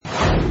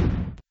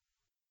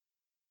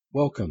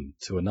Welcome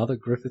to another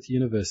Griffith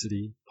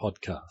University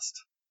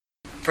podcast.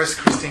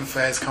 Professor Christine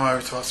Fair has come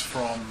over to us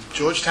from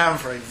Georgetown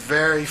for a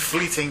very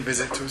fleeting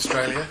visit to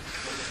Australia.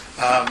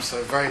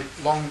 So very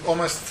long,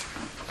 almost,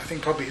 I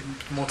think probably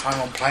more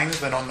time on planes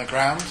than on the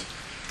ground,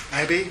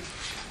 maybe.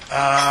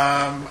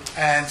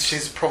 And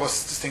she's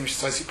Provost Distinguished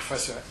Associate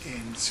Professor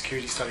in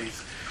Security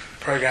Studies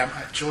program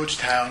at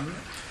Georgetown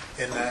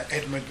in the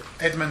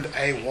Edmund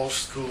A. Walsh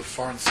School of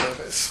Foreign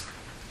Service.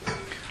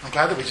 I'm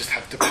glad that we just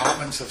have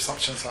departments of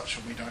such and such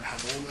and we don't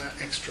have all that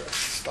extra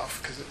stuff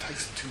because it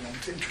takes too long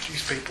to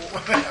introduce people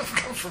when they have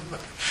come from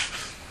there.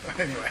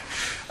 Anyway,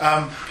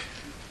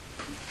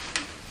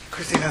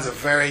 Christine has had a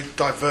very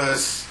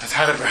diverse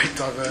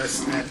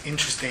and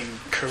interesting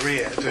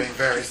career doing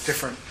various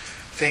different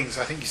things.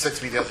 I think you said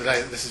to me the other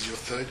day that this is your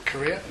third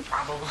career.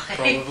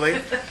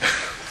 Probably.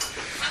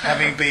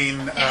 Having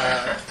been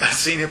a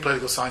senior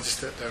political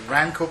scientist at the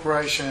RAND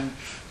Corporation,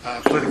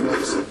 political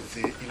officer of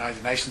the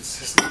United Nations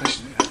Assistance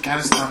Mission in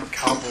Afghanistan,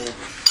 Kabul,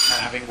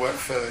 and having worked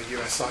for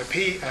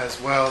USIP as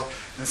well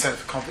in the Centre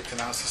for Conflict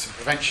Analysis and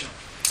Prevention.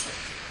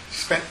 She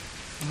spent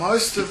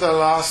most of the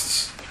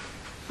last,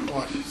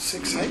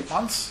 6-8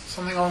 months,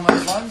 something along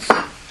those lines,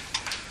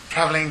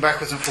 travelling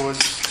backwards and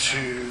forwards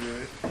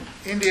to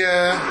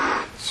India.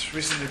 She's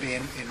recently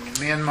been in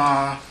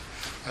Myanmar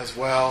as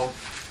well.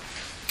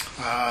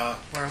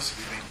 Where else have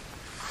you been?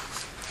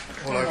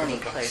 All over the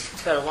place.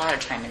 Spent a lot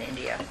of time in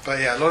India. But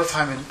yeah, a lot of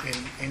time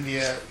in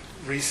India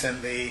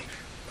recently.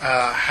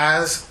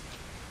 Has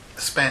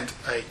spent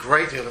a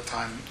great deal of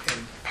time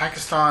in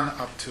Pakistan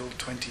up till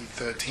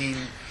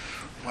 2013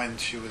 when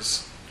she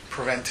was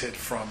prevented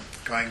from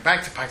going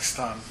back to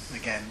Pakistan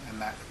again,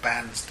 and that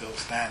ban still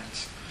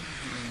stands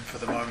for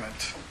the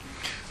moment.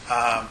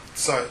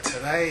 So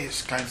today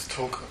is going to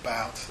talk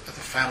about the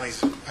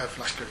families of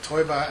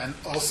Lashkar-e-Toiba and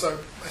also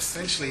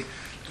essentially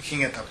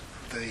looking at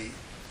the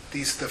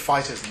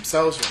fighters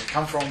themselves, where they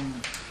come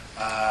from,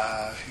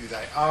 who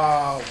they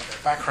are, what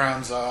their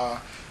backgrounds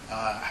are,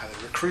 how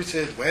they're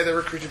recruited, where they're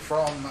recruited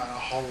from, and a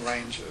whole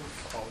range of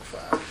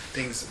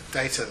things,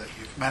 data that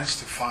you've managed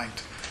to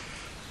find,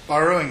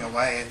 burrowing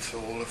away into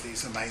all of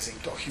these amazing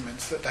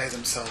documents that they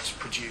themselves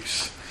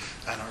produce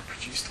and are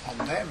produced on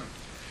them.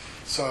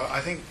 So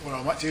I think what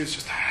I might do is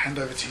just hand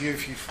over to you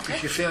if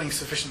you're feeling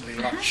sufficiently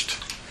lunched.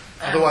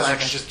 Otherwise I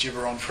can just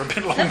gibber on for a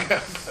bit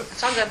longer.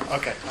 It's all good.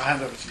 Okay, I'll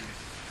hand over to you.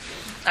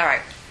 All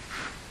right.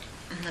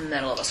 In the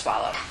middle of a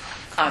swallow.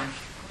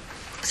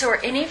 So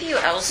are any of you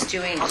else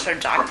doing sort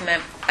of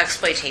document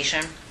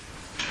exploitation?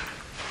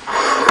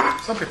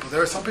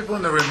 There are some people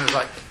in the room who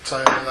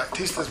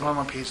Tista's one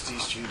of my PhD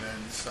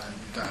students, and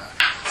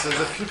so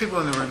there's a few people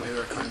in the room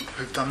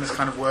who've done this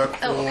kind of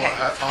work or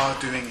are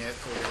doing it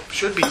or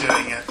should be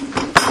doing it.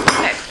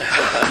 Okay.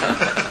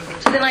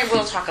 So then I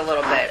will talk a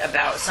little bit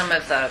about some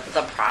of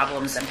the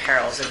problems and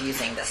perils of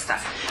using this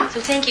stuff.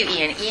 So thank you,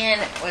 Ian. Ian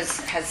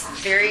has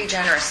very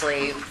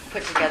generously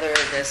put together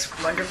this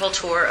wonderful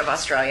tour of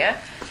Australia.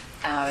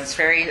 It's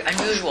very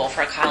unusual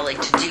for a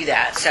colleague to do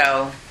that.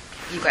 So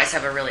you guys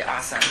have a really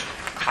awesome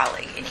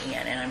colleague in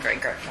Ian, and I'm very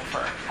grateful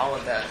for all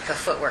of the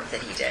footwork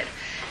that he did.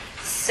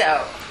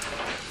 So,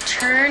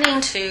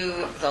 turning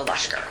to the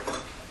Lashkar.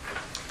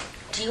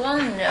 Do you all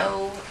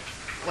know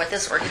what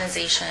this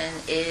organization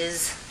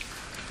is?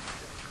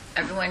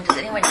 Does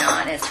anyone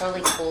not? And it's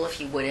totally cool if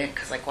you wouldn't,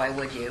 because why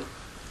would you?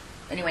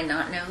 Anyone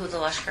not know who the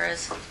Lashkar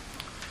is?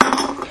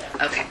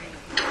 Okay.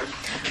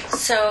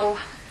 So,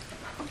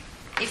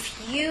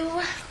 if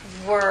you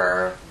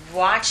were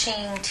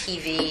watching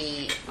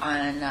TV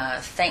on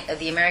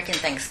the American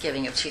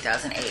Thanksgiving of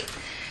 2008,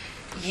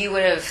 you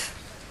would have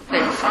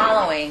been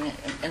following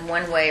in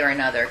one way or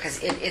another, because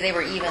they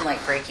were even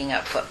breaking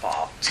up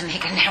football to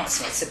make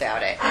announcements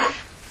about it.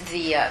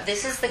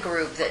 This is the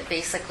group that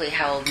basically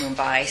held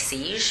Mumbai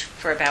siege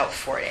for about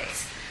 4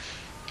 days.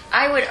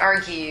 I would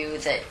argue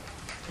that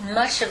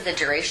much of the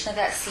duration of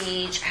that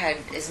siege had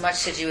as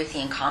much to do with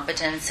the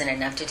incompetence and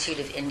ineptitude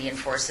of Indian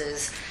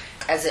forces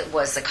as it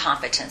was the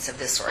competence of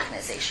this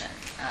organization.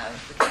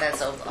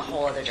 That's a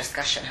whole other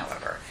discussion,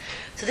 however.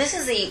 So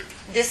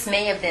this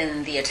may have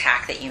been the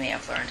attack that you may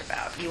have learned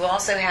about. You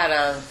also had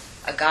a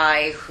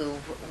guy who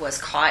was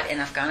caught in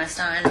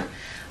Afghanistan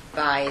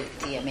by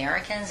the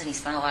Americans, and he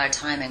spent a lot of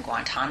time in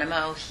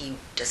Guantanamo.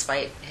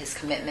 Despite his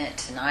commitment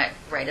to not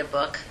write a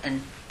book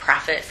and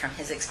profit from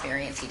his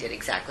experience, he did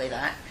exactly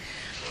that.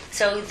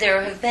 So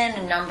there have been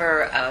a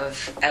number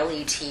of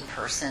LET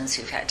persons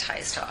who've had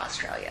ties to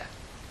Australia.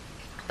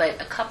 But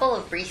a couple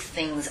of brief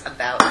things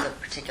about the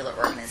particular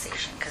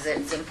organization, because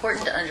it's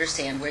important to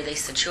understand where they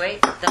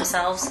situate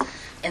themselves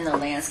in the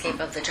landscape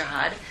of the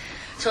jihad.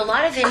 So a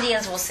lot of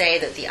Indians will say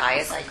that the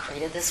ISI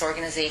created this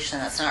organization.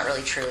 That's not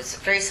really true. It's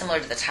very similar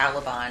to the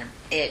Taliban.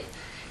 It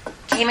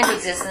came into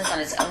existence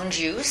on its own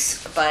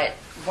juice, but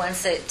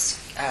once it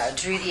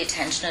drew the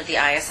attention of the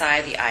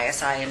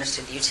ISI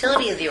understood the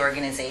utility of the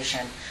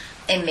organization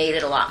and made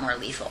it a lot more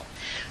lethal.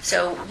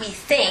 So we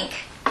think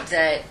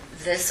that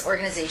this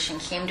organization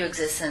came to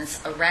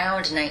existence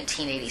around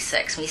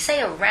 1986. We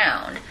say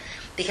around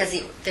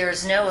because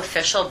there's no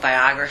official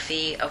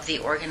biography of the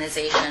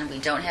organization. We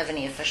don't have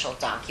any official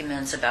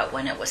documents about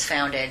when it was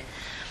founded.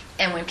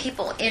 And when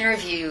people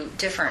interview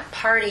different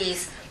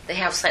parties, they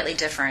have slightly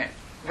different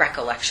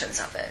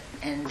recollections of it.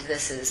 And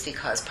this is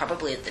because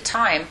probably at the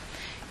time,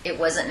 it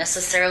wasn't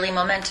necessarily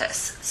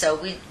momentous. So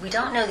we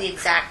don't know the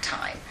exact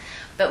time.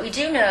 But we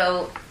do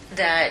know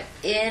that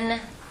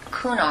in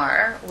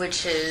Kunar,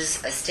 which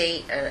is a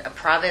state, a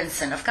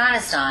province in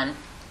Afghanistan,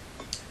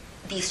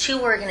 these two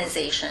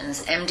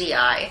organizations,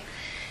 MDI,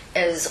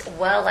 as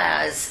well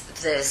as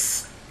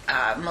this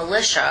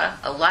militia,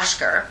 a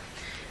Lashkar,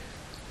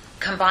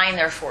 combine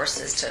their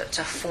forces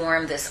to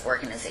form this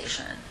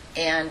organization.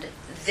 And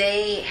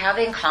they have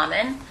in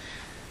common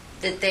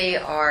that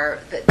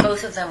that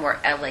both of them were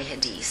Ahle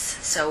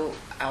Hadith. So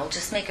I'll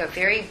just make a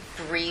very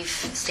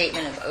brief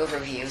statement of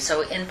overview.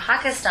 So in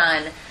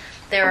Pakistan,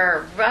 there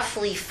are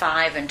roughly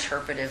 5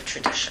 interpretive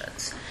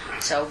traditions.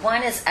 So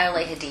one is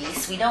Ahle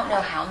Hadith. We don't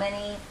know how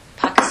many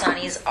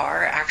Pakistanis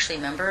are actually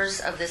members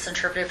of this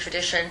interpretive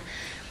tradition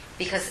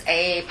because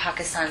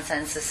Pakistan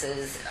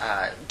censuses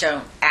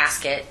don't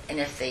ask it, and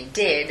if they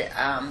did,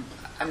 I'm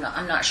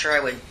not sure I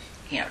would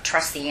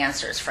trust the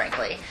answers,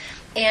 frankly.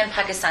 And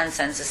Pakistan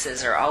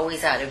censuses are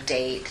always out of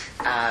date.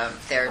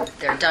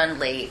 They're done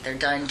late. They're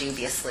done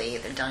dubiously.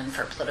 They're done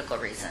for political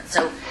reasons.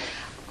 So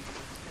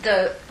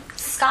the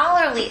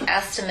scholarly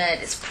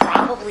estimate is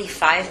probably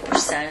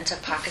 5%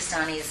 of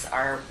Pakistanis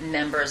are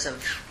members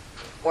of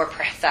or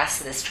profess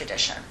this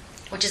tradition,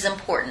 which is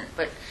important.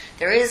 But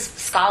there is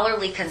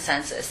scholarly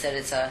consensus that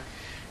it's a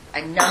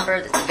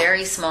number that's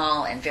very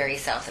small and very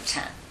south of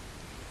 10.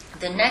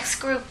 The next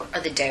group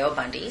are the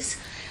Deobandis.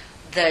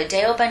 The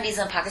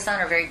Deobandis in Pakistan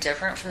are very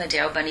different from the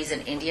Deobandis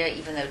in India,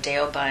 even though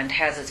Deoband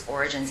has its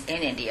origins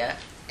in India.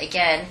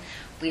 Again,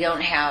 we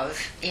don't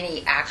have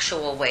any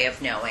actual way of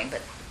knowing,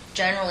 but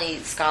generally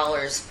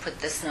scholars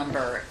put this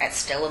number at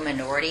still a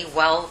minority,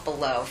 well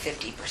below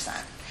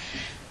 50%.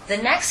 The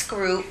next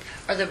group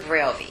are the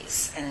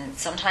Brelvis, and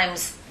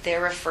sometimes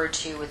they're referred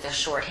to with the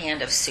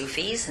shorthand of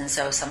Sufis, and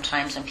so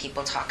sometimes when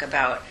people talk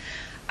about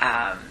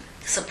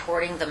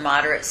supporting the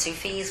moderate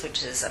Sufis,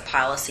 which is a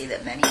policy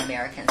that many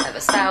Americans have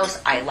espoused,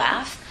 I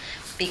laugh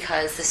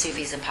because the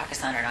Sufis in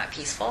Pakistan are not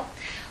peaceful.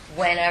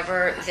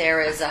 Whenever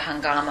there is a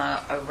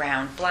hangama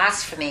around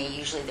blasphemy,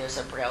 usually there's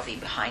a Brelvi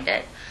behind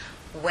it.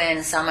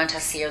 When Salman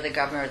Taseer, the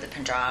governor of the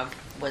Punjab,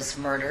 was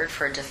murdered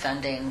for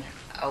defending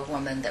a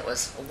woman that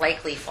was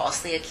likely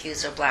falsely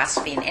accused of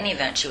blasphemy, in any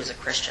event, she was a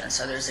Christian,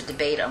 so there's a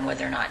debate on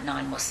whether or not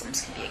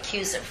non-Muslims can be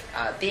accused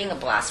of being a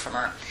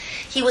blasphemer.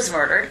 He was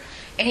murdered,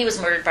 and he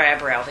was murdered by a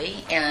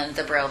Brelvi, and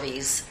the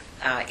Brelvis,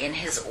 in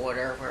his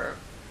order, were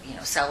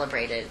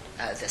celebrated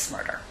this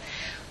murder.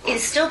 It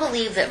is still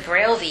believed that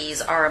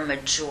Brelvis are a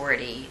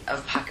majority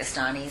of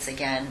Pakistanis,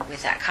 again,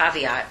 with that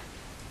caveat.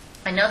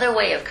 Another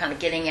way of kind of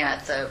getting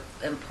at the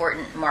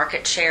important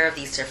market share of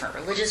these different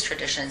religious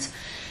traditions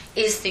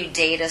is through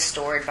data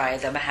stored by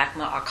the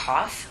Mahakama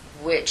Aqaf,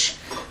 which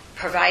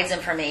provides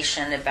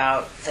information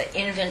about the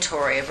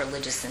inventory of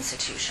religious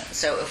institutions.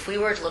 So if we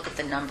were to look at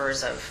the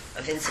numbers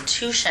of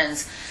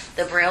institutions,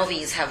 the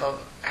Brelvis have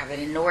an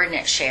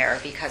inordinate share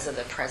because of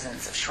the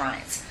presence of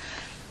shrines.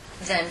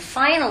 Then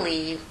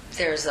finally,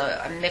 there's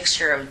a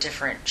mixture of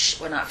different,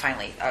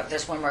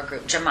 there's one more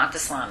group, Jamaat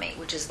Islami,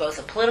 which is both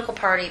a political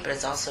party, but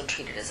it's also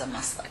treated as a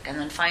maslik. And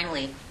then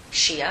finally,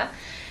 Shia.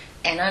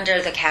 And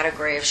under the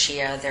category of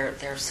Shia,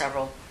 there are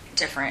several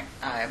different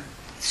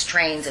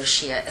strains of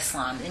Shia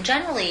Islam. And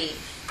generally,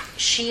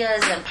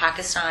 Shias in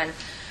Pakistan,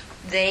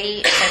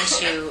 they tend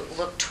to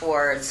look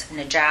towards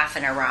Najaf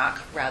in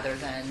Iraq rather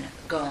than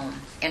Qom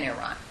in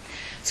Iran.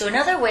 So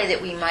another way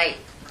that we might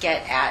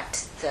get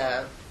at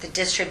the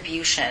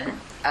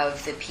distribution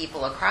of the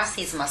people across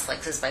these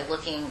masliks is by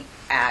looking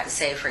at,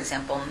 say, for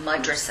example,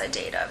 madrasa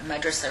data,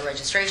 madrasa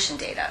registration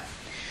data.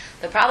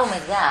 The problem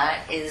with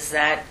that is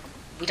that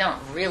we don't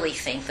really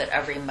think that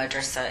every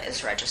madrasa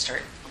is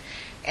registered.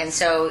 And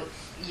so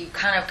you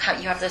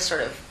have to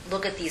sort of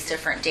look at these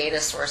different data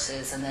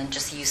sources and then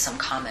just use some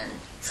common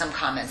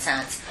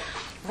sense.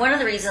 One of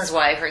the reasons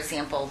why, for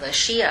example, the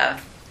Shia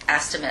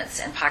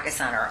estimates in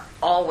Pakistan are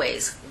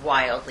always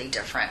wildly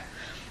different.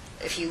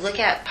 If you look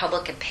at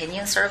public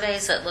opinion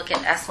surveys that look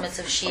at estimates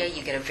of Shia,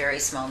 you get a very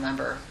small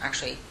number,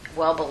 actually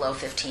well below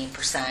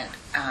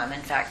 15%.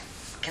 In fact,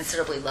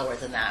 considerably lower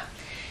than that.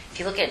 If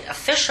you look at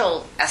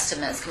official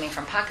estimates coming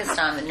from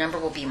Pakistan, the number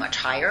will be much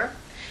higher,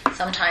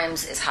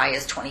 sometimes as high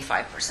as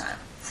 25%.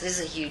 So this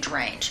is a huge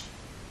range.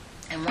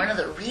 And one of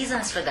the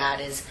reasons for that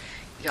is,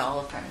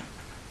 y'all have been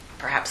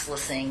perhaps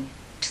listening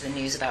to the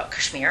news about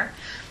Kashmir.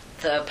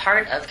 The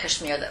part of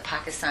Kashmir that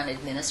Pakistan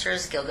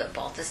administers,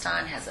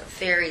 Gilgit-Baltistan, has a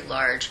very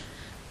large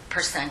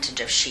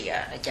percentage of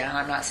Shia. Again,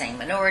 I'm not saying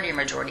minority or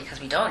majority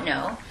because we don't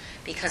know,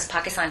 because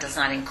Pakistan does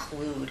not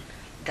include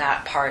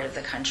that part of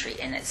the country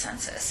in its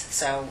census.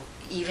 So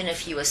even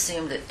if you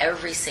assume that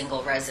every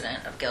single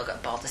resident of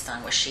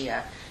Gilgit-Baltistan was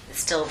Shia, it's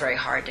still very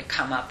hard to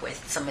come up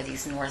with some of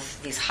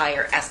these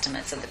higher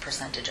estimates of the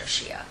percentage of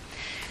Shia.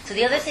 So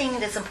the other thing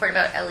that's important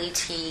about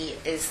LET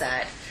is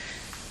that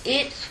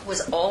it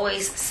was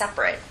always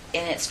separate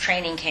in its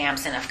training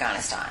camps in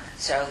Afghanistan.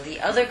 So the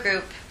other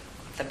group,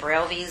 the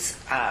Barelvis,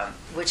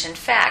 which in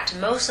fact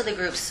most of the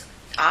groups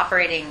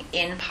operating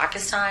in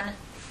Pakistan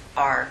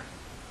are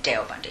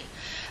Deobandi.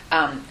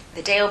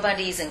 The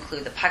Deobandis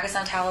include the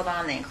Pakistan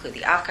Taliban, they include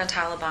the Afghan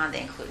Taliban,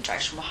 they include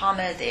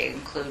Jaish-e-Mohammed, they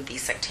include the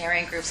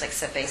sectarian groups like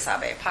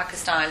Sepah-e-Sabah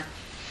Pakistan,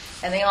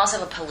 and they also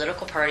have a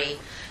political party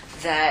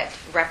that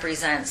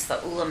represents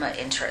the ulama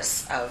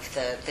interests of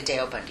the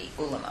Deobandi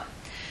ulama.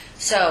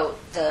 So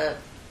the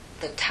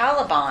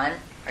Taliban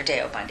are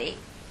Deobandi,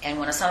 and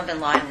when Osama bin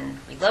Laden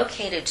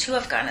relocated to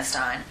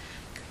Afghanistan,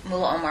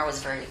 Mullah Omar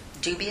was very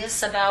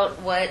dubious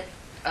about what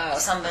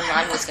Osama bin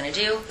Laden was going to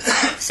do,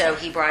 so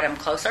he brought him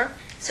closer.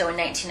 So in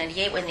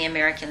 1998, when the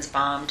Americans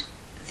bombed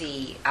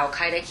the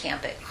al-Qaeda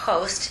camp at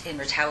Khost in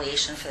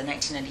retaliation for the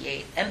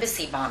 1998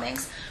 embassy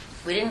bombings,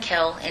 we didn't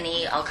kill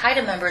any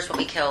al-Qaeda members, but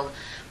we killed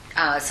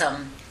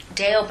some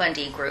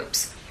Deobandi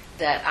groups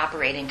that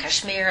operate in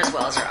Kashmir as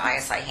well as our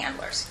ISI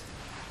handlers.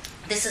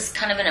 This is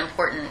kind of an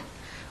important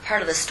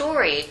part of the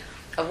story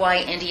of why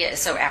India is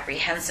so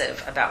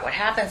apprehensive about what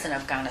happens in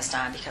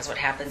Afghanistan, because what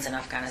happens in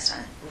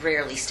Afghanistan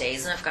rarely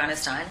stays in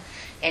Afghanistan,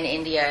 and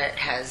India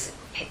has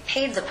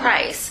paid the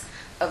price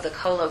of the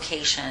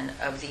co-location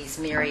of these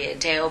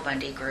myriad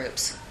Deobandi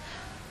groups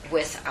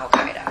with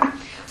al-Qaeda.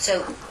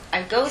 So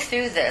I go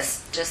through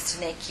this just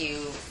to make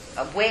you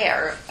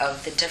aware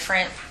of the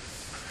different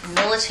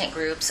militant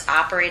groups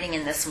operating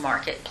in this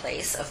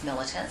marketplace of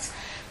militants,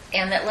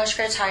 and that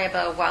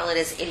Lashkar-e-Taiba, while it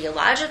is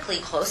ideologically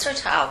closer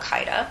to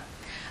al-Qaeda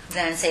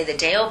than, say, the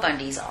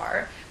Deobandis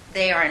are,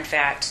 they are in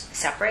fact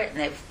separate, and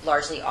they've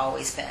largely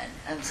always been.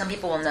 And some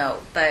people will know,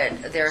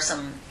 but there are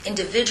some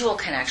individual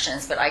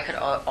connections, but I could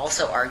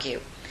also argue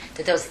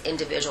that those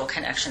individual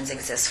connections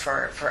exist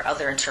for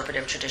other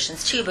interpretive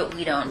traditions too, but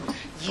we don't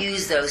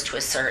use those to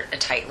assert a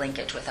tight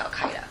linkage with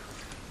al-Qaeda.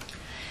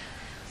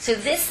 So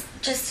this,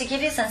 just to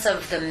give you a sense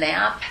of the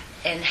map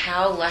and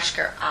how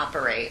Lashkar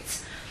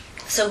operates.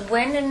 So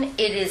when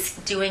it is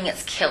doing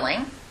its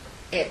killing,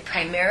 it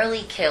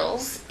primarily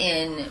kills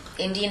in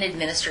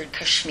Indian-administered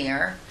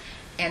Kashmir,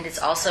 and it's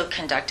also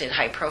conducted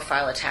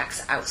high-profile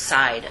attacks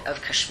outside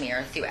of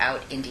Kashmir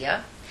throughout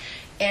India.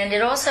 And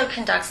it also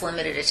conducts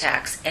limited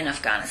attacks in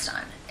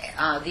Afghanistan.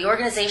 The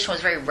organization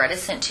was very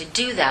reticent to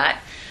do that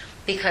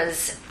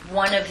because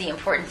one of the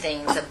important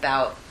things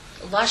about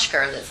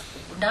Lashkar that's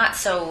not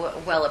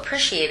so well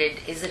appreciated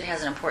is that it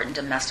has an important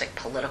domestic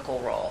political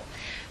role.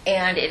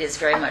 And it is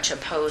very much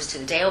opposed to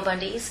the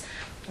Deobandis.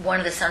 One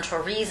of the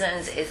central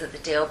reasons is that the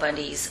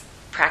Deobandis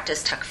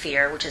practice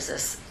takfir, which is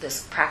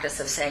this practice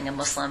of saying a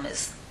Muslim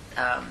is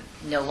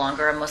no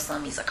longer a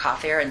Muslim, he's a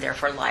kafir, and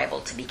therefore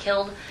liable to be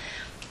killed,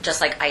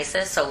 just like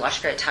ISIS. So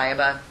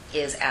Lashkar-e-Taiba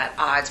is at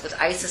odds with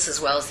ISIS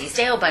as well as these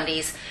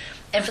Deobandis.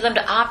 And for them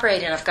to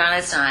operate in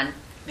Afghanistan,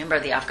 remember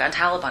the Afghan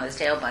Taliban is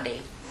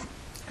Deobandi,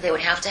 they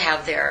would have to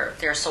have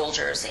their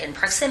soldiers in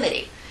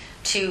proximity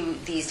to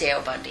these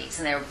Deobandis.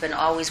 And they've been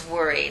always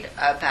worried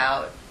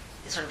about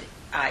sort of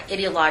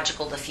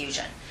ideological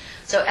diffusion.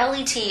 So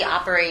LET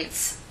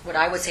operates what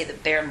I would say the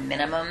bare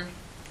minimum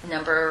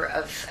number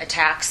of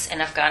attacks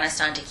in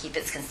Afghanistan to keep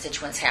its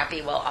constituents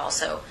happy, while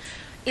also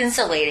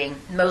insulating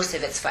most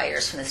of its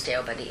fighters from this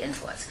Deobandi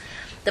influence.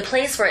 The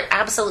place where it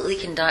absolutely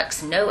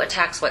conducts no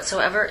attacks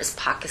whatsoever is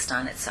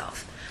Pakistan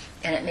itself.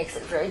 And it makes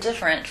it very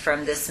different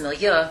from this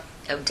milieu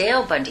of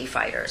Deobandi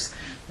fighters.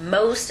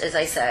 Most, as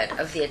I said,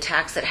 of the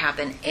attacks that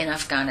happen in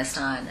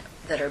Afghanistan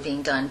that are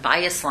being done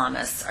by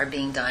Islamists are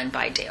being done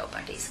by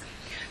Deobandis.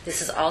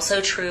 This is also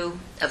true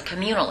of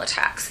communal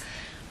attacks.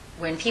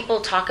 When people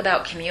talk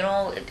about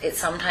communal, it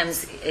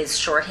sometimes is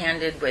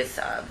shorthanded with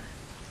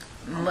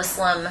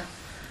Muslim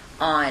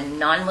on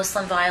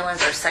non-Muslim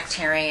violence, or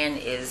sectarian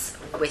is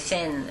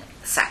within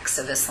sects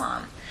of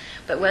Islam.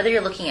 But whether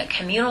you're looking at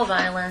communal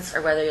violence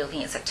or whether you're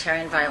looking at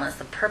sectarian violence,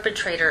 the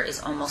perpetrator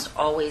is almost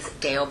always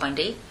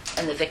Deobandi,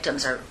 and the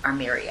victims are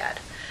myriad.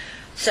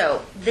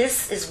 So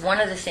this is one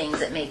of the things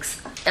that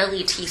makes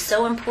LET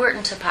so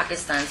important to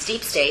Pakistan's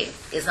deep state,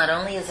 is not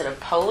only is it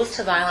opposed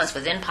to violence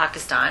within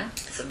Pakistan,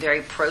 it's a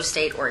very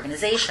pro-state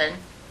organization,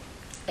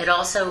 it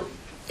also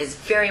is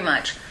very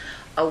much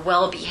a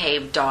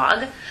well-behaved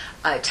dog,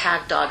 a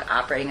tag dog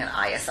operating on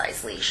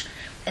ISI's leash.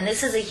 And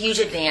this is a huge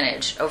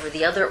advantage over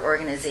the other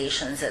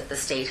organizations that the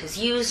state has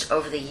used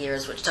over the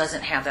years, which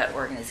doesn't have that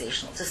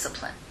organizational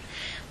discipline.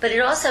 But it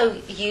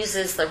also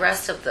uses the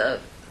rest of the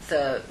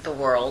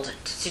world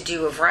to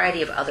do a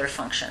variety of other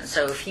functions.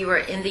 So if you are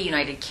in the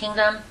United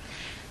Kingdom,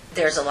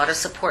 there's a lot of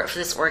support for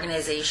this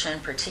organization,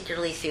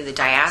 particularly through the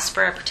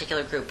diaspora, a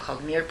particular group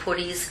called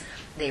Mirpuris.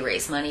 They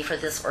raise money for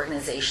this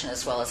organization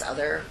as well as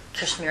other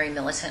Kashmiri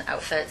militant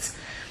outfits.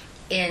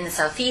 In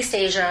Southeast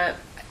Asia,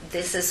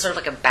 this is sort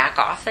of like a back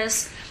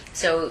office.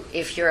 So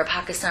if you're a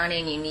Pakistani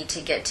and you need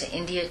to get to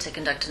India to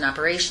conduct an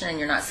operation and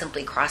you're not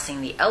simply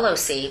crossing the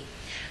LOC,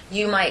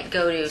 you might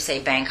go to, say,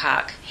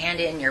 Bangkok, hand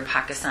in your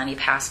Pakistani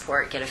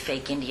passport, get a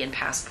fake Indian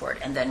passport,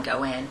 and then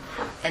go in.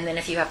 And then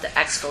if you have to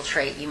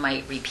exfiltrate, you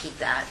might repeat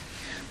that.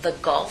 The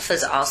Gulf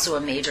is also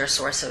a major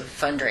source of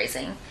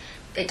fundraising.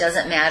 it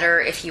doesn't matter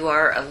if you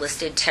are a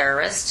listed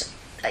terrorist.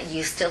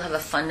 You still have a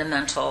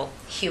fundamental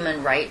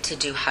human right to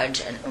do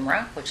Hajj and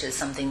Umrah, which is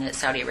something that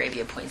Saudi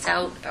Arabia points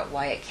out about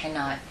why it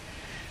cannot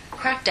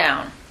crack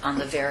down on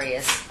the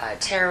various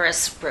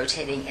terrorists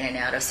rotating in and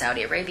out of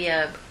Saudi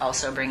Arabia,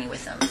 also bringing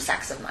with them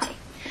sacks of money.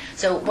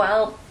 So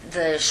while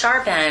the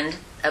sharp end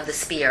of the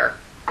spear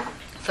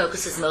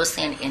focuses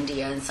mostly on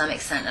India and some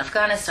extent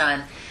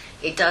Afghanistan,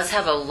 it does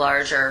have a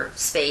larger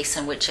space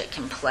in which it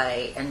can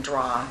play and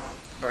draw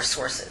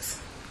resources.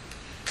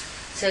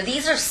 So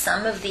these are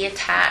some of the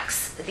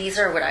attacks. These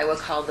are what I would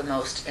call the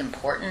most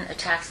important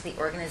attacks the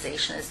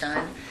organization has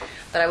done.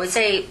 But I would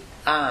say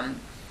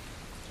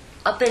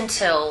up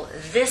until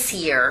this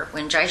year,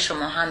 when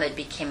Jaish-e-Mohammed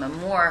became a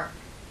more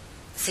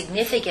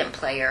significant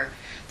player,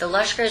 the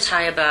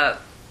Lashkar-e-Taiba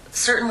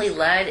certainly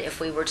led if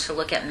we were to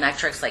look at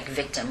metrics like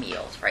victim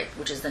yield, right,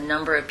 which is the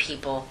number of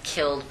people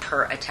killed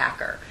per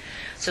attacker.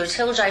 So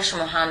until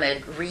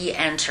Jaish-e-Mohammed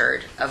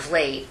re-entered of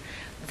late,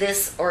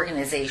 this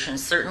organization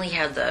certainly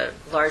had the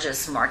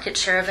largest market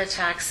share of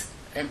attacks,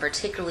 and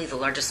particularly the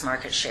largest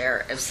market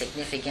share of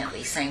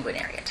significantly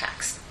sanguinary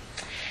attacks.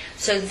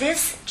 So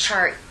this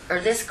chart,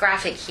 or this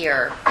graphic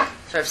here,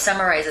 sort of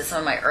summarizes some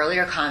of my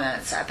earlier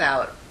comments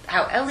about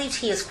how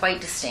LET is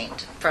quite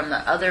distinct from the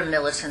other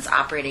militants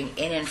operating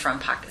in and from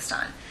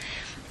Pakistan.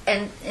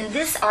 And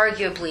this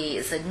arguably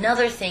is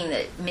another thing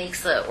that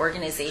makes the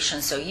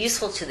organization so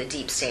useful to the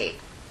deep state.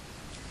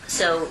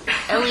 So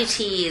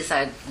LET is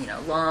a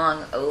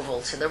long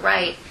oval to the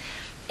right,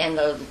 and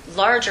the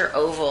larger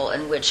oval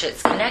in which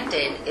it's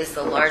connected is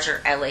the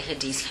larger LA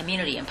Hadith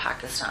community in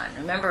Pakistan.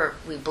 Remember,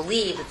 we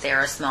believe that they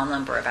are a small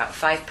number, about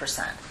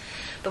 5%.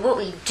 But what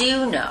we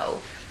do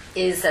know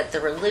is that the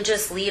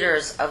religious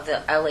leaders of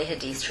the LA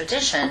Hadith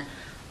tradition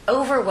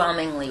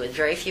overwhelmingly, with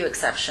very few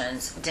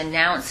exceptions,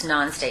 denounce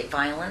non-state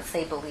violence.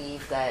 They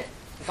believe that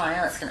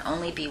violence can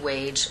only be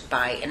waged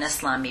by an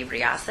Islami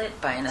riyasat,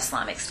 by an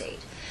Islamic state.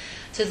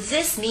 So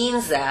this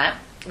means that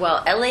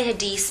while LA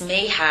Hadith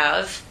may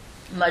have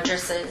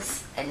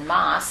madrasas and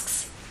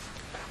mosques,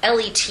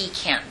 LET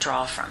can't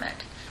draw from it.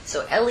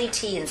 So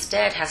LET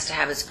instead has to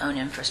have its own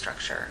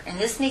infrastructure. And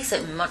this makes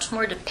it much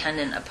more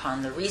dependent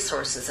upon the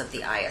resources of the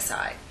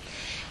ISI.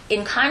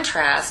 In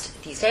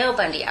contrast, these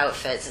Deobandi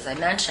outfits, as I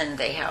mentioned,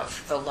 they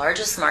have the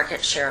largest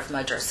market share of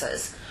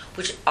madrasas,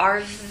 which are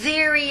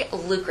very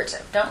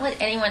lucrative. Don't let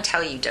anyone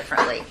tell you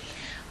differently.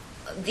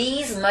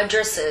 These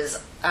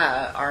madrasas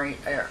are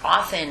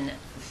often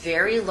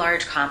very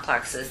large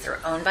complexes. They're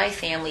owned by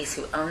families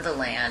who own the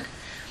land.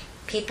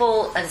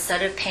 People,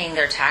 instead of paying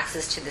their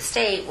taxes to the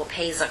state, will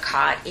pay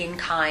zakat in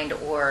kind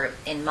or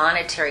in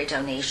monetary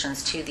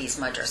donations to these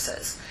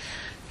madrasas.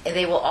 And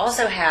they will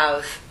also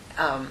have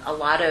a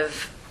lot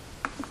of,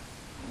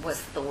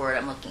 what's the word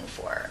I'm looking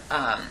for?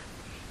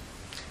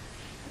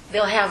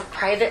 They'll have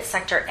private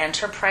sector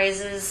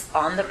enterprises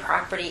on the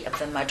property of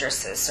the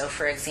madrasas. So,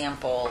 for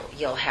example,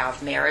 you'll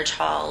have marriage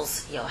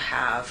halls, you'll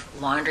have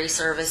laundry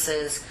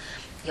services,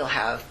 you'll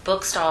have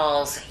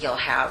bookstalls, you'll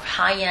have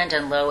high-end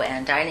and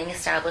low-end dining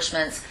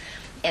establishments,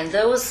 and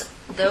those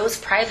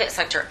private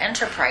sector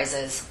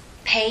enterprises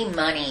pay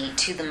money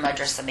to the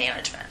madrasa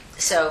management.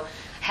 So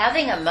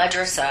having a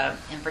madrasa,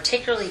 and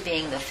particularly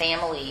being the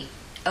family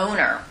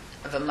owner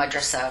of a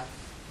madrasa,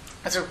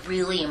 is a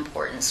really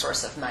important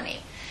source of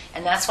money.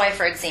 And that's why,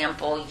 for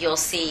example, you'll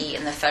see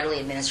in the federally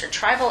administered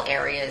tribal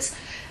areas,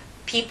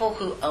 people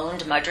who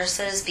owned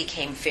madrasas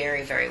became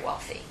very, very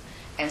wealthy.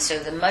 And so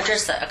the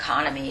madrasa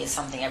economy is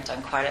something I've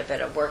done quite a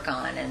bit of work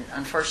on, and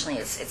unfortunately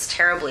it's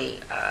terribly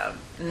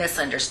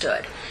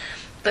misunderstood.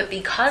 But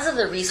because of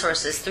the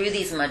resources through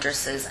these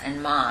madrasas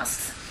and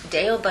mosques,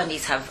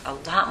 Deobandis have a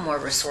lot more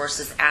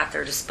resources at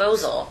their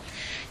disposal.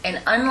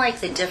 And unlike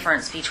the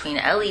difference between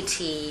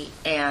LET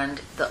and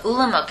the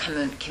ulama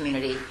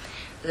community,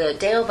 the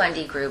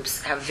Deobandi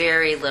groups have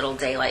very little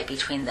daylight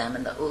between them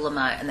and the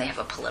ulama, and they have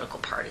a political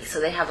party. So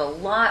they have a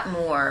lot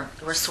more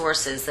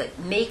resources that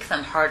make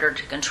them harder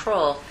to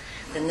control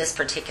than this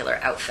particular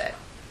outfit.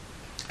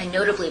 And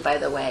notably, by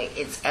the way,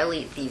 it's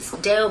these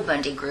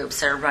Deobandi groups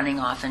that are running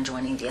off and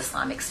joining the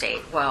Islamic State,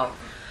 while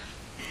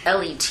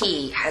LET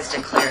has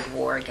declared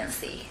war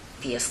against the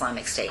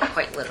Islamic State.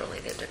 Quite literally,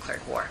 they've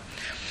declared war.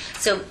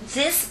 So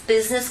this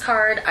business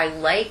card I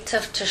like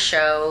to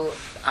show.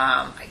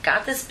 I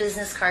got this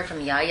business card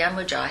from Yahya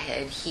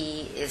Mujahid.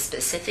 He is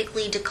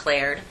specifically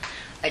declared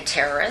a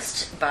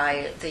terrorist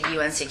by the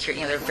UN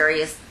Security. There are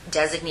various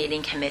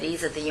designating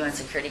committees of the UN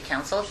Security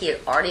Council. He had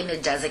already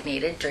been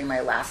designated during my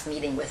last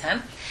meeting with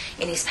him,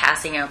 and he's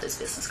passing out this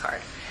business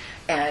card.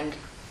 And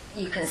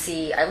you can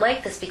see, I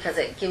like this because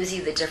it gives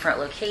you the different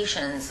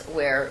locations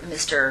where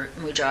Mr.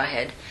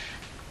 Mujahid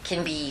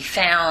can be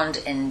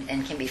found and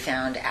can be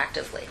found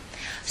actively.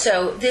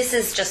 So this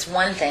is just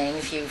one thing.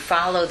 If you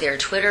follow their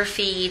Twitter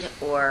feed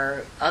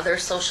or other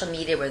social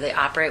media where they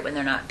operate when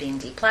they're not being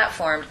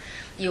deplatformed,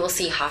 you will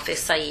see Hafiz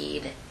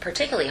Saeed,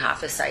 particularly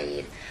Hafiz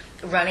Saeed,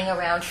 running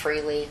around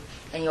freely,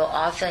 and you'll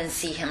often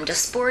see him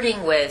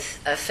disporting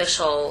with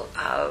official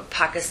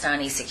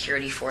Pakistani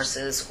security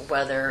forces,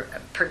 whether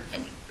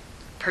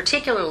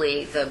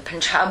particularly the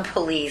Punjab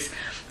police,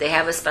 they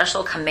have a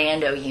special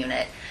commando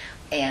unit,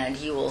 and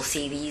you will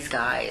see these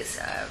guys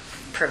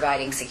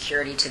providing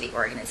security to the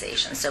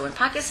organization. So when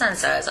Pakistan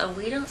says, oh,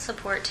 we don't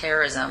support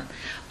terrorism,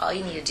 all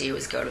you need to do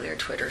is go to their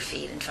Twitter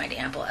feed and find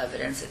ample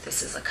evidence that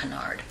this is a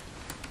canard.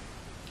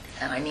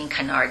 And I mean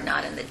canard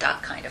not in the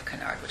duck kind of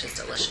canard, which is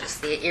delicious,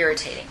 the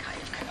irritating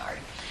kind of canard.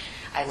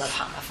 I love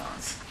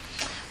homophones.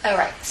 All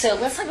right, so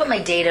let's talk about my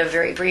data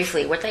very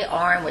briefly, what they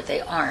are and what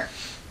they aren't.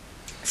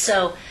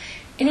 So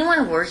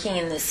anyone working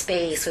in this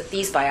space with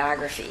these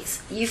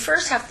biographies, you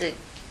first have to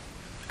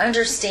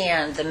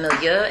understand the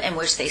milieu in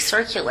which they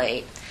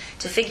circulate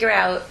to figure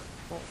out,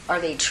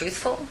 are they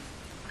truthful?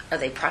 Are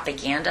they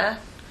propaganda?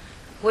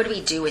 What do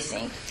we do with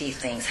these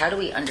things? How do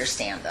we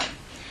understand them?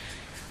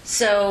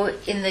 So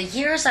in the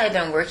years I've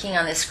been working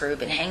on this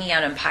group and hanging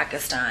out in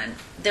Pakistan,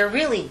 they're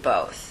really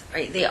both.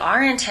 Right? They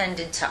are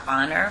intended to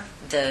honor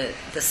the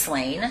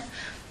slain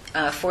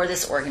for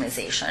this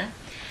organization,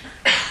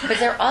 but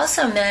they're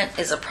also meant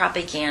as a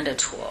propaganda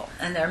tool.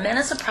 And they're meant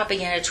as a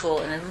propaganda tool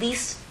in at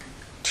least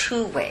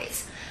two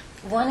ways.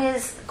 One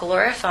is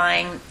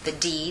glorifying the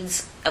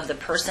deeds of the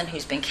person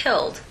who's been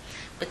killed,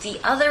 but the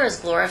other is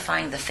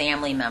glorifying the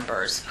family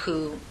members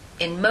who,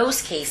 in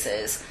most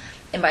cases,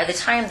 and by the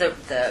time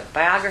the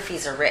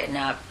biographies are written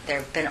up,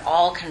 they've been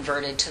all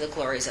converted to the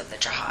glories of the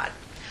jihad.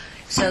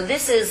 So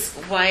this is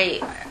why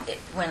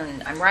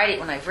when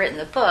I've written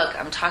the book,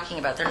 I'm talking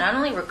about they're not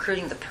only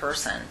recruiting the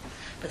person,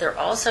 but they're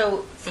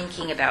also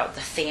thinking about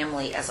the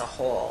family as a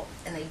whole.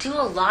 And they do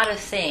a lot of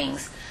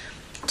things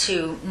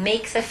to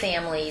make the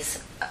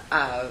families,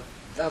 the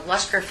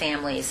Lashkar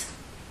families,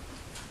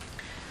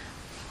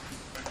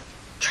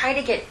 try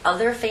to get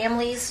other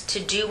families to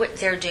do what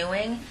they're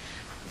doing.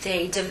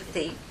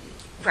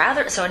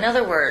 So in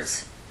other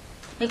words,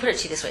 let me put it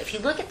to you this way. If you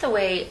look at the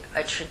way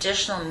a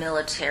traditional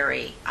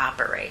military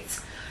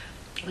operates,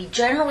 we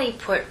generally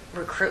put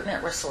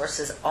recruitment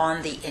resources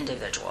on the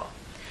individual.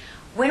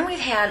 When we've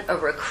had a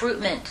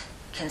recruitment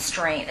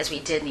constraint, as we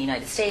did in the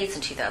United States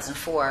in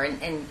 2004,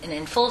 and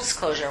in full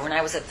disclosure, when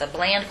I was at the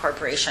Bland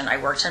Corporation, I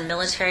worked on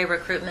military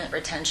recruitment,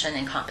 retention,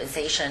 and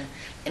compensation,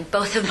 and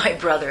both of my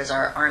brothers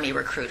are Army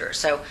recruiters.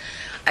 So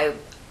I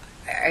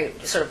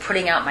sort of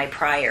putting out my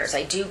priors,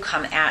 I do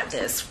come at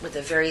this with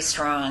a very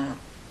strong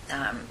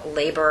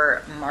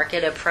labor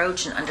market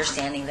approach and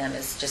understanding them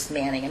as just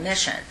manning a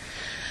mission.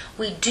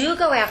 We do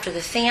go after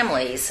the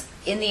families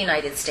in the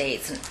United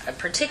States, and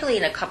particularly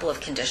in a couple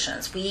of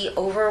conditions. We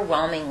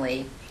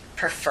overwhelmingly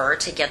prefer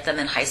to get them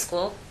in high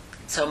school.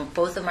 So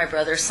both of my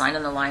brothers signed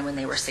on the line when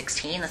they were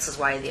 16. This is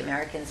why the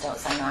Americans don't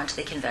sign on to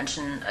the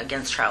Convention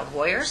Against Child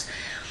Warriors.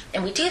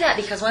 And we do that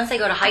because once they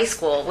go to high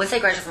school, once they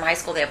graduate from high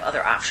school, they have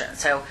other options.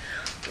 So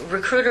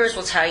recruiters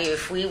will tell you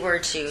if we were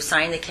to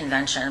sign the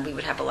convention, we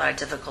would have a lot of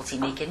difficulty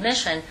making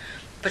admission,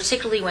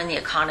 particularly when the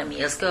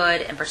economy is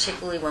good and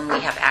particularly when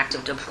we have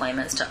active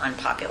deployments to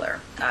unpopular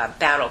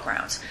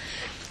battlegrounds.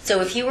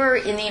 So if you were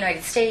in the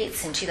United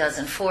States in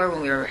 2004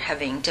 when we were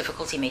having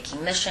difficulty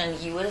making mission,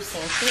 you would have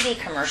seen TV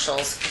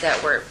commercials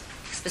that were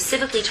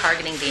specifically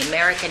targeting the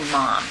American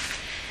mom.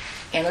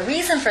 And the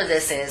reason for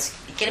this is,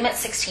 you get them at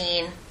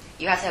 16,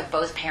 you have to have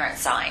both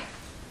parents sign.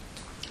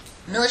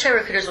 Military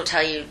recruiters will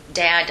tell you,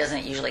 Dad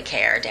doesn't usually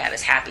care. Dad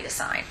is happy to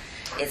sign.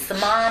 It's the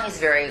mom who's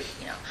very,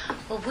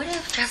 well, what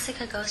if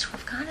Jessica goes to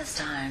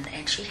Afghanistan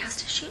and she has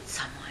to shoot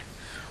someone?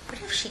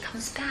 What if she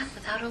comes back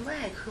without a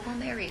leg? Who will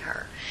marry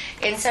her?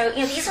 And so,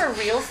 these are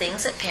real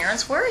things that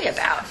parents worry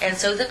about. And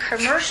so the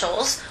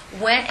commercials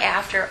went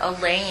after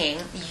allaying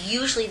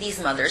usually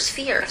these mothers'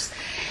 fears.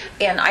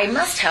 And I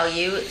must tell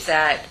you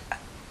that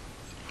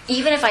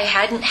even if I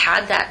hadn't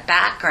had that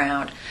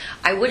background,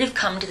 I would have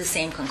come to the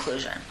same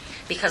conclusion.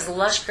 Because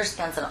Lashkar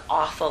spends an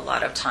awful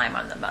lot of time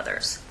on the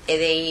mothers.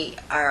 They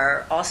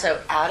are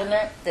also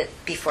adamant that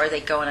before they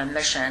go on a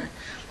mission,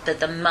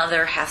 that the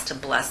mother has to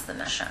bless the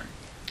mission,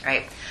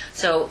 right?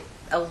 So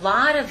a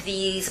lot of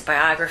these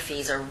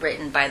biographies are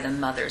written by the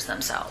mothers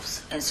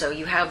themselves. And so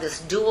you have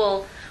this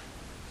dual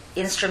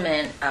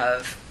instrument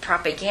of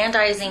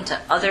propagandizing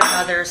to other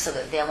mothers so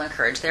that they'll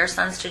encourage their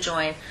sons to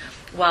join,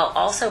 while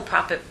also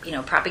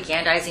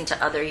propagandizing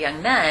to other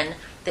young men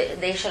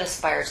that they should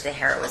aspire to the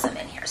heroism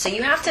in here. So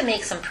you have to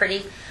make some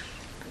pretty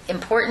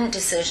important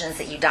decisions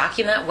that you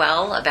document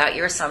well about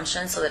your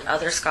assumptions so that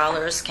other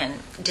scholars can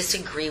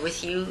disagree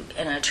with you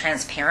in a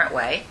transparent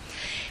way.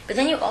 But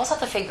then you also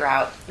have to figure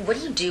out, what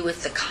do you do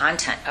with the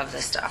content of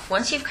this stuff?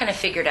 Once you've kind of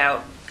figured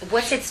out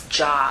what's its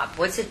job,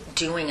 what's it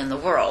doing in the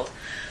world,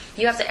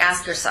 you have to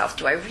ask yourself,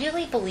 do I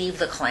really believe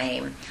the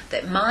claim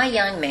that my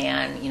young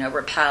man,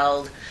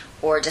 repelled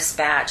or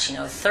dispatched,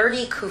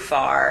 30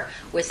 kuffar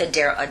with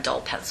a dull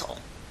pencil?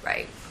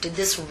 Right? Did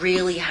this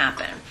really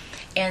happen?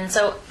 And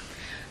so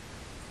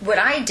what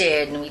I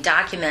did, and we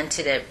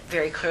documented it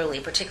very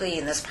clearly, particularly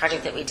in this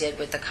project that we did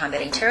with the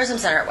Combating Terrorism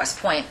Center at West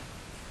Point,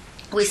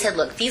 we said,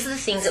 look, these are the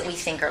things that we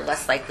think are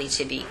less likely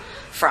to be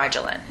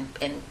fraudulent.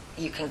 And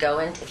you can go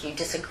in, if you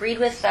disagreed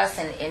with us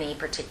in any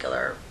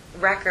particular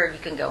record, you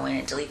can go in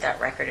and delete that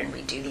record and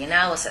redo the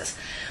analysis.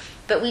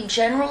 But we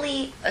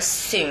generally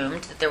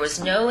assumed that there was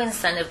no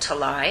incentive to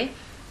lie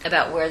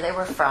about where they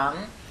were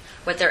from,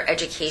 what their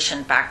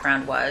education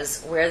background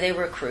was, where they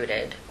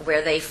recruited,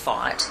 where they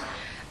fought.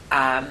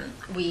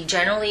 We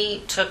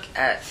generally took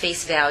at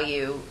face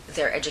value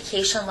their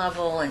education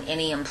level and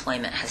any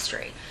employment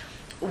history.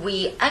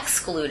 We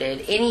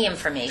excluded any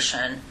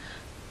information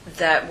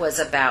that was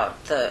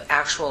about the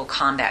actual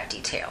combat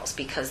details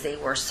because they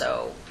were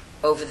so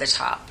over the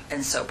top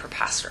and so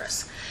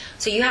preposterous.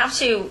 So you have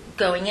to,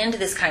 going into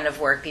this kind of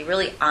work, be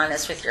really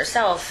honest with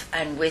yourself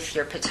and with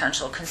your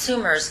potential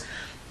consumers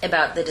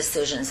about the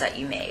decisions that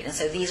you made. And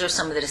so these are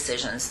some of the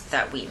decisions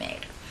that we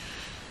made.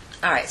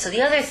 All right, so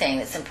the other thing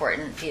that's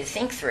important for you to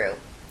think through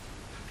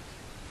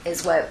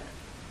is what,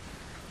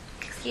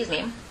 excuse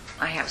me,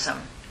 I have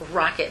some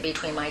rocket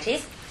between my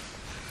teeth,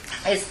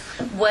 is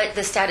what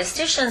the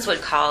statisticians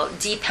would call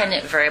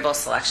dependent variable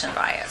selection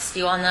bias. Do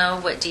you all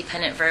know what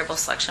dependent variable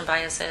selection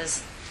bias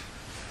is?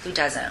 Who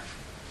doesn't?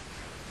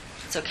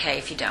 It's okay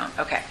if you don't.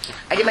 Okay.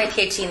 I did my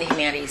PhD in the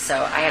humanities, so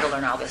I had to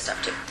learn all this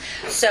stuff too.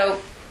 So,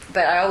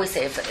 but I always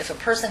say if a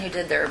person who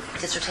did their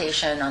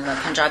dissertation on the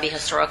Punjabi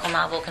historical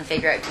novel can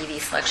figure out DV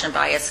selection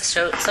bias,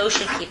 so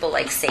should people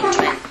like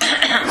Sage-Man.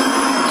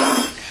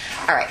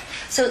 All right.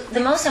 So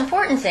the most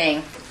important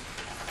thing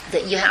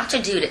that you have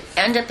to do to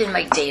end up in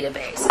my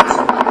database,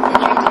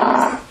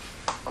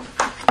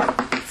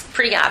 it's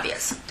pretty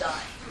obvious.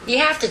 Die. You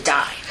have to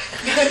die.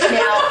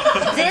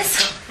 Now,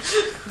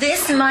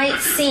 this might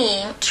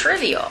seem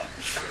trivial,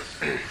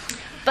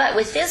 but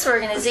with this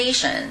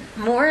organization,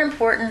 more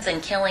important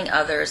than killing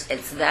others,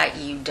 it's that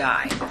you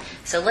die.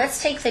 So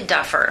let's take the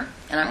duffer,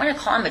 and I'm going to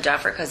call him a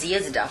duffer because he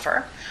is a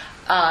duffer,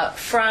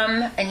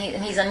 and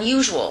he's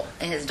unusual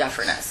in his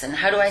dufferness. And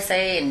how do I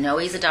say and know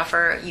he's a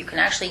duffer? You can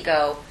actually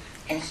go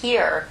and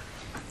hear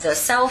the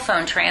cell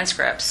phone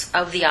transcripts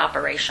of the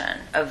operation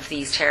of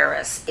these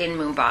terrorists in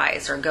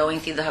Mumbai or going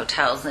through the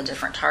hotels and the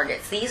different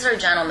targets. These are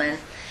gentlemen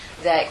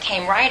that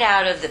came right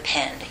out of the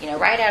pen,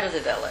 right out of the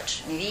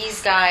village. And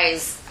these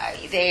guys,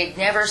 they'd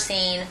never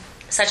seen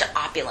such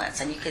opulence,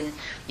 and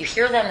you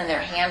hear them and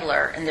their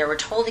handler, and they were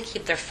told to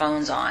keep their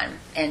phones on.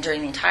 And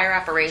during the entire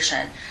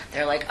operation,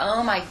 they're like,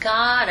 "Oh my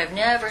God, I've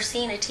never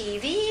seen a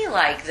TV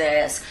like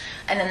this."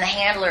 And then the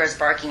handler is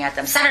barking at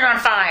them, "Set it on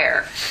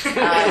fire!"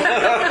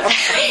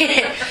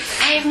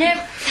 I've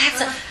never.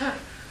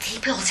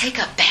 People take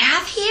a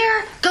bath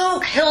here? Go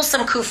kill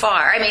some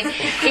kuffar. I mean,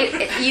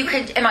 you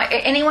could.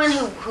 Anyone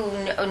who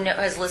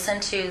has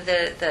listened to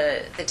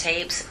the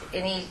tapes?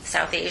 Any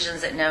South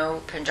Asians that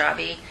know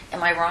Punjabi?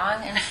 Am I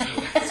wrong?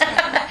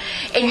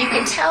 And you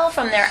can tell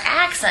from their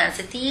accents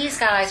that these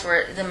guys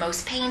were the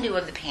most Pandu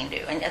of the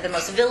Pandu and the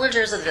most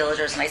villagers of the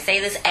villagers. And I say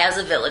this as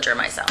a villager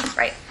myself,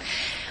 right?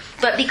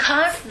 But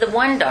because the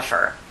one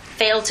duffer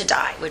failed to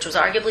die, which was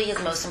arguably his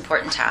most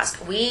important task,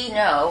 we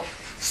know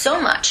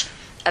so much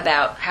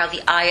about how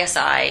the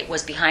ISI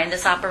was behind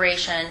this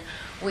operation.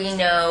 We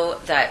know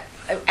that,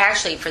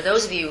 actually, for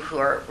those of you who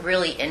are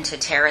really into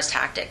terrorist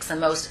tactics, the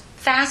most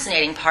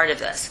fascinating part of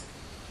this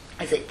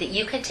is that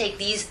you could take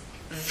these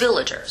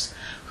villagers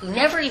who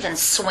never even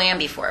swam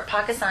before.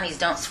 Pakistanis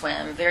don't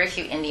swim. Very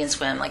few Indians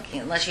swim,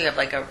 unless you have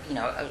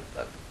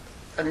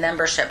a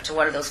membership to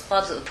one of those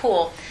clubs at the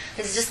pool.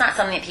 It's just not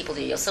something that people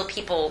do. You'll see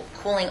people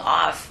cooling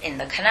off in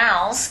the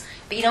canals,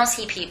 but you don't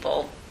see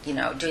people,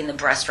 doing the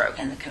breaststroke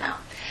in the canal.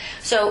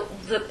 So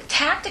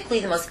tactically,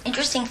 the most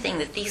interesting thing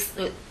that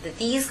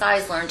these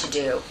guys learned to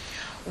do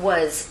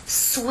was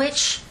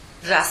switch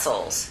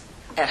vessels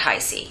at high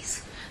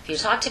seas. If you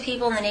talk to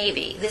people in the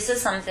Navy, this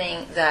is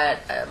something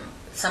that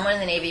someone in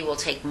the Navy will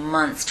take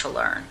months to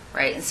learn,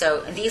 right? And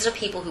so these are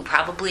people who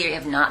probably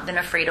have not been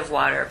afraid of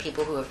water,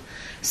 people who have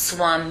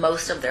swum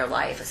most of their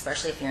life,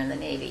 especially if you're in the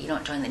Navy. You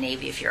don't join the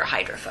Navy if you're a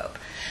hydrophobe.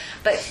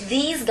 But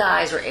these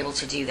guys were able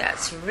to do that.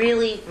 It's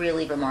really,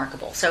 really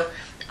remarkable. So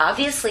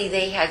obviously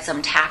they had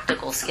some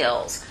tactical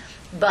skills,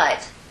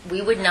 but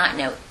we would not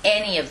know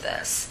any of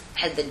this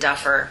had the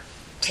duffer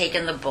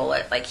taken the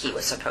bullet like he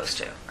was supposed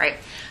to, right?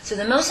 So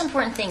the most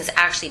important thing is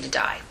actually to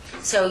die.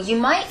 So you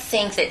might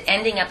think that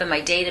ending up in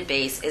my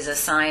database is a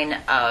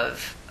sign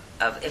of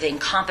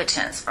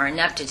incompetence or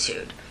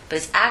ineptitude, but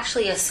it's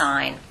actually a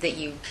sign that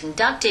you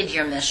conducted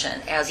your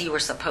mission as you were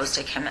supposed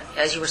to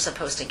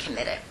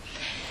commit it.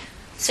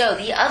 So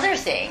the other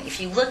thing, if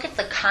you look at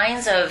the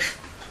kinds of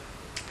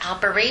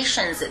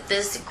operations that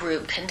this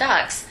group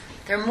conducts,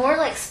 they're more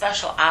like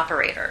special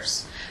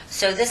operators.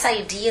 So this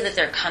idea that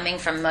they're coming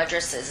from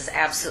madrasas is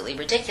absolutely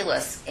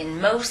ridiculous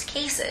in most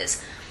cases,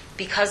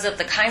 because of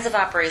the kinds of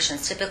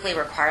operations typically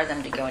require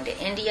them to go into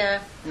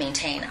India,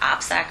 maintain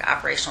OPSEC,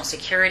 operational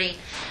security.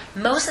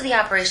 Most of the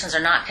operations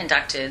are not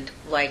conducted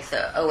like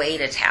the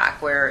 08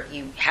 attack, where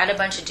you had a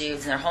bunch of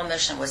dudes and their whole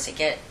mission was to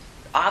get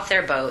off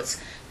their boats,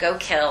 go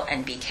kill,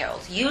 and be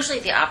killed. Usually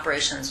the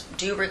operations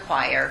do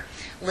require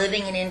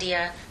living in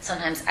India,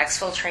 sometimes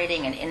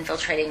exfiltrating and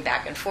infiltrating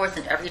back and forth,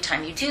 and every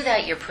time you do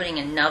that, you're putting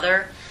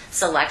another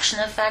selection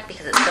effect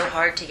because it's so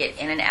hard to get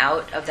in and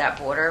out of that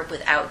border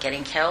without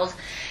getting killed.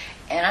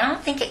 And I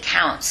don't think it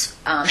counts.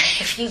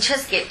 If you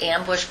just get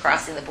ambushed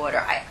crossing the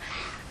border,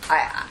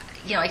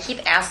 I keep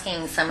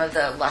asking some of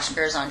the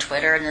Lushkers on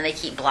Twitter, and then they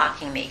keep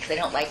blocking me because they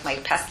don't like my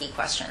pesky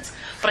questions.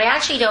 But I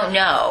actually don't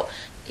know.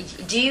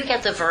 Do you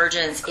get the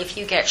virgins if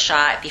you get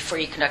shot before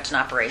you conduct an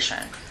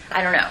operation?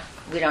 I don't know.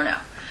 We don't know.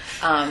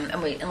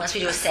 Unless we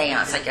do a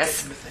seance, I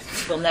guess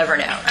we'll never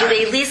know. Do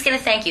they at least get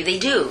a thank you? They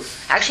do.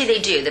 Actually, they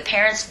do. The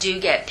parents do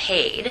get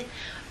paid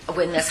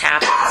when this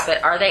happens.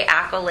 But are they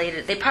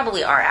accoladed? They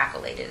probably are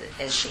accoladed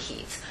as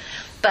shaheeds.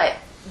 But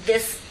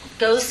this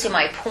goes to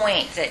my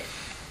point that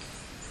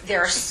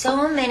there are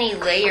so many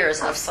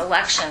layers of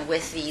selection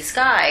with these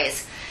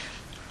guys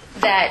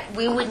that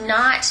we would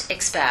not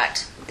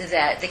expect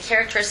that the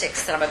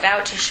characteristics that I'm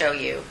about to show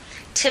you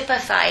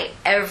typify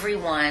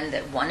everyone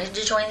that wanted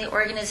to join the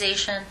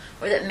organization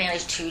or that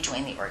managed to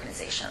join the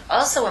organization.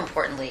 Also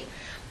importantly,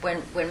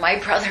 when my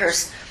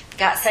brothers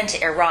got sent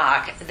to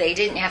Iraq, they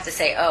didn't have to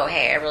say, oh,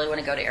 hey, I really want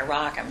to go to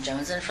Iraq, I'm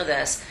jonesing for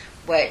this.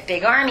 What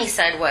Big Army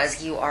said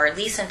was, you are at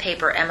least in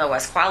paper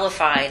MOS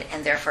qualified,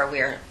 and therefore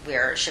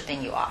we're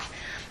shipping you off.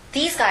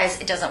 These guys,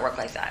 it doesn't work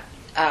like that.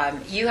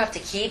 You have to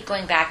keep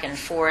going back and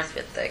forth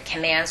with the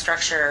command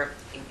structure,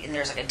 and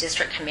there's like a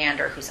district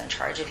commander who's in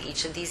charge of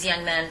each of these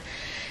young men.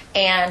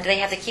 And they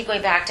have to keep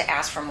going back to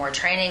ask for more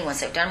training.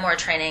 Once they've done more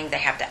training, they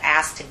have to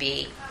ask to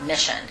be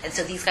missioned. And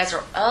so these guys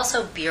are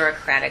also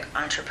bureaucratic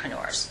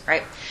entrepreneurs,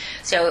 right?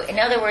 So in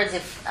other words,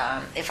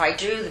 if I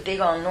drew the big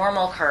old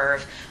normal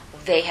curve,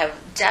 they have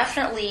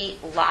definitely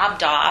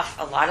lobbed off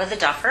a lot of the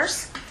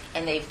duffers,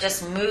 and they've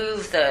just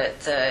moved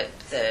the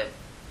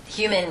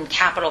human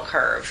capital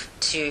curve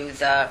to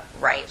the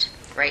right,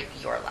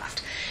 your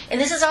left. And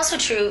this is also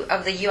true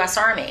of the U.S.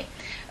 Army.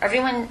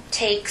 Everyone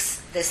takes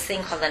this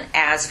thing called an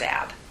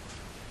ASVAB,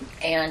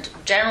 and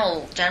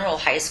general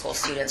high school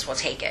students will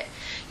take it.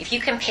 If you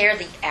compare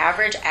the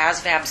average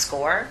ASVAB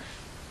score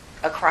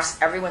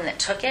across everyone that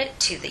took it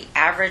to the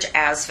average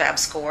ASVAB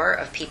score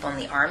of people in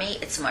the Army,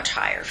 it's much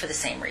higher for the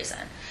same reason.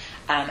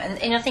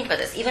 And think about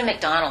this. Even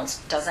McDonald's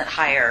doesn't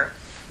hire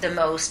the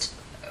most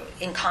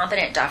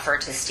incompetent duffer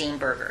to steam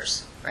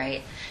burgers,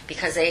 right?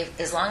 Because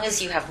as long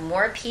as you have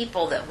more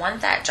people that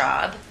want that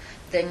job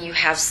than you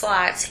have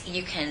slots,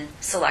 you can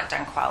select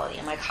on quality.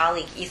 And my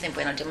colleague Ethan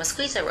Bueno de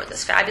Mosquito wrote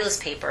this fabulous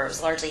paper. It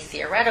was largely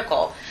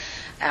theoretical,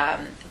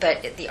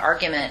 but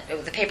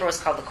the paper was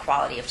called The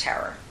Quality of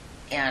Terror.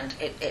 And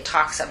it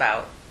talks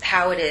about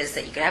how it is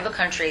that you could have a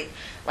country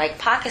like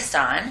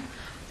Pakistan,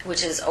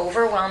 which is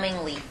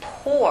overwhelmingly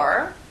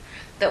poor,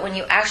 but when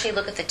you actually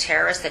look at the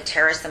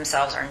terrorists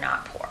themselves are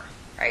not poor,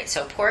 right?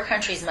 So poor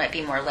countries might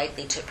be more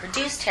likely to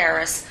produce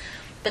terrorists,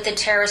 but the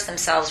terrorists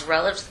themselves,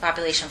 relative to the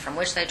population from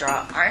which they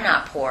draw, are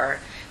not poor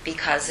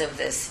because of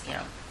this,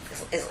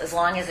 as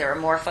long as there are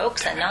more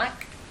folks than not,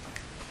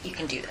 you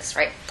can do this,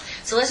 right?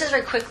 So let's just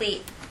very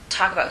quickly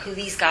talk about who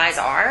these guys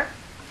are.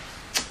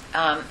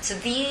 So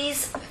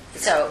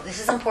this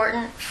is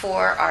important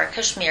for our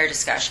Kashmir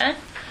discussion.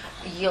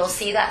 You'll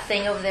see that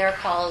thing over there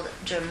called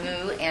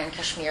Jammu and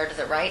Kashmir to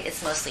the right.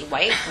 It's mostly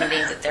white,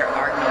 meaning that there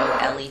are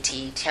no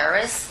LET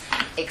terrorists,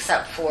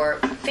 except for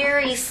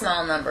very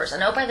small numbers.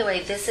 And oh, by the way,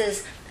 this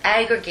is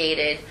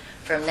aggregated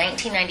from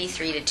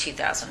 1993 to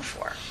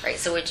 2004, right?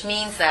 So which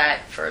means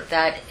that for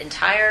that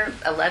entire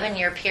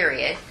 11-year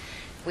period,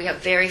 we have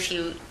very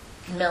few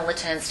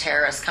militants,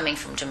 terrorists coming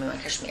from Jammu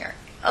and Kashmir.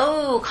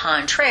 Au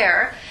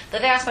contraire, the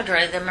vast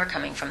majority of them are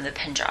coming from the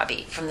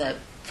Punjabi, from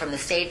the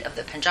state of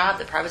the Punjab,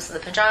 the province of the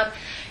Punjab,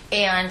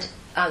 and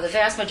the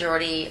vast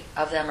majority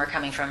of them are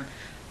coming from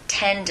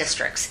 10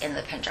 districts in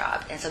the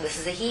Punjab. And so this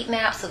is a heat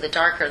map, so the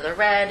darker the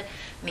red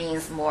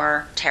means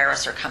more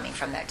terrorists are coming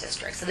from that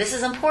district. So this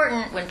is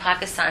important when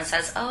Pakistan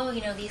says,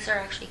 these are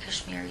actually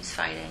Kashmiris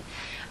fighting.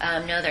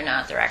 No, they're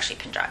not. They're actually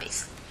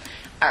Punjabis.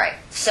 All right,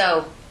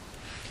 so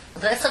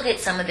let's look at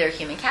some of their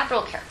human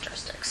capital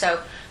characteristics.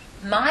 So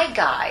my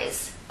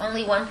guys,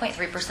 only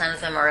 1.3% of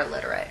them are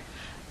illiterate.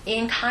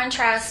 In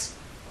contrast,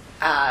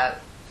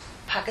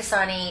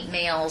 Pakistani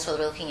males, whether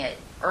we're looking at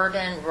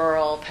urban,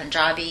 rural,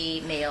 Punjabi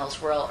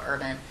males, rural,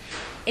 urban,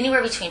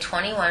 anywhere between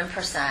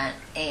 21%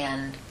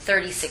 and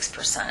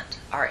 36%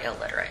 are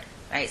illiterate,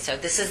 right? So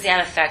this is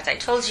that effect I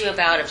told you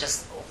about of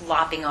just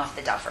lopping off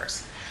the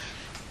duffers.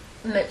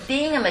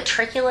 Being a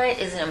matriculate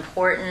is an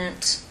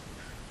important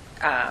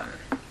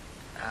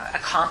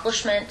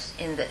accomplishment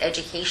in the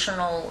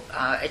educational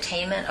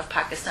attainment of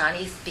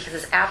Pakistanis, because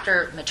it's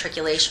after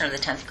matriculation or the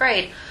 10th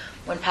grade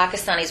when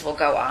Pakistanis will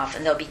go off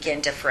and they'll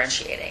begin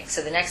differentiating.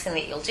 So the next thing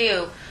that you'll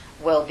do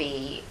will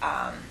be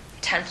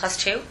 10 plus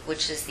 2,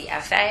 which is the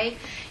FA.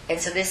 And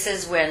so this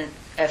is when,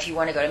 if you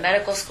want to go to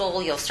medical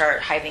school, you'll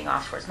start hyping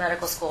off towards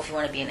medical school. If you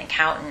want to be an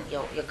accountant,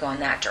 you'll go in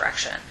that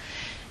direction.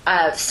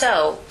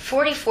 So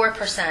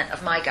 44%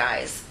 of my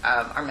guys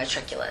are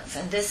matriculates.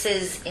 And this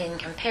is in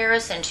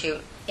comparison to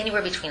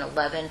anywhere between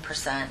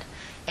 11%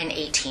 and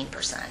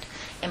 18%.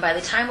 And by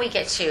the time we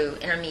get to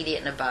intermediate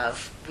and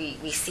above,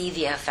 we see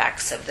the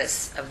effects of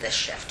this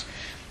shift.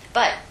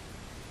 But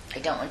I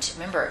don't want to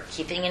remember,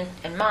 keeping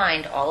in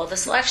mind all of the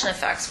selection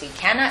effects, we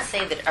cannot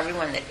say that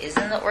everyone that is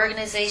in the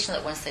organization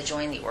that wants to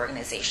join the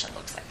organization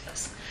looks like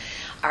this.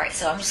 All right,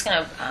 so I'm just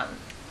going to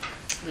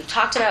we've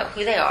talked about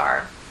who they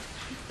are,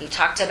 we've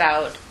talked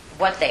about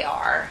what they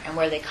are and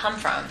where they come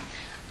from,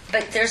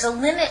 but there's a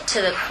limit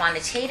to the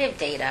quantitative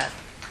data.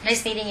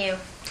 Nice meeting you.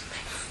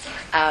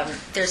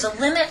 There's a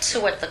limit to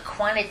what the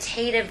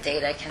quantitative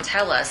data can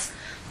tell us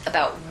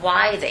about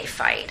why they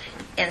fight.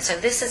 And so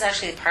this is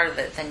actually part of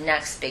the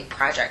next big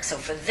project. So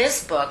for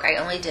this book, I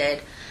only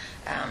did,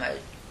 I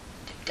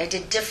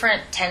did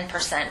different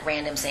 10%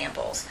 random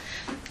samples.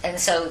 And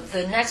so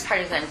the next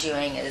part of what I'm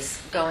doing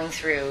is going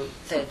through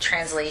the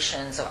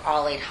translations of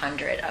all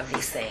 800 of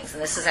these things.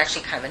 And this is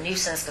actually kind of a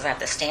nuisance because I have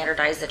to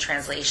standardize the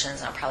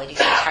translations. I'll probably do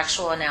some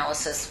textual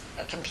analysis,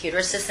 a computer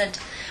assistant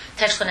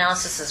textual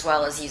analysis, as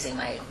well as using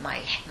my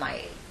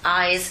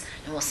eyes,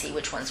 and we'll see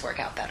which ones work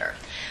out better.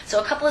 So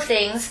a couple of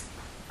things.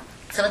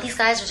 Some of these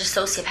guys are just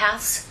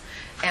sociopaths.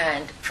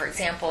 And, for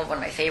example, one of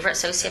my favorite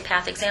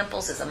sociopath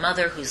examples is a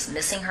mother who's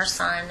missing her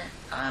son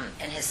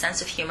and his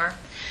sense of humor.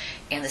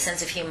 And the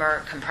sense of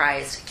humor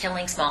comprised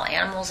killing small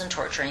animals and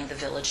torturing the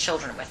village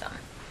children with them.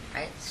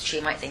 Right?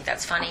 She might think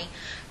that's funny.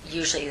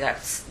 Usually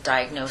that's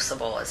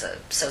diagnosable as a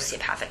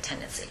sociopathic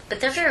tendency. But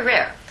they're very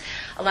rare.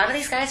 A lot of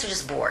these guys are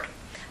just bored.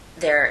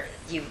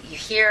 You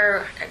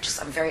hear,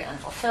 I'm very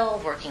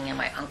unfulfilled, working in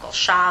my uncle's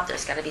shop.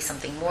 There's got to be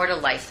something more to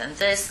life than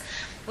this.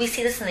 We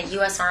see this in the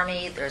U.S.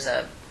 Army. There's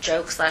a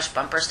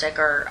joke/bumper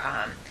sticker.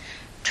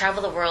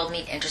 Travel the world,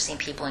 meet interesting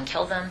people, and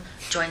kill them.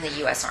 Join the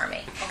U.S.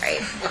 Army,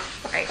 right?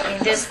 Right. I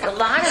mean, there's a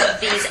lot of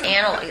these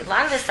a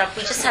lot of this stuff.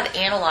 We just have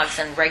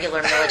analogs in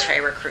regular military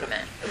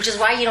recruitment, which is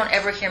why you don't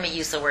ever hear me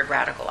use the word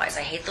radicalize.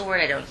 I hate the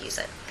word. I don't use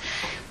it.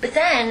 But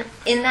then,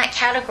 in that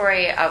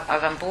category of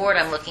I'm bored,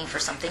 I'm looking for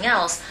something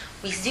else,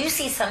 we do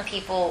see some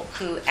people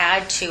who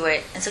add to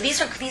it. And so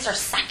these are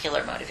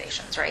secular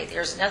motivations, right?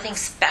 There's nothing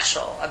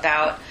special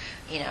about,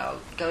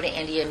 go to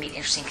India, meet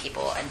interesting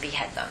people, and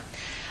behead them.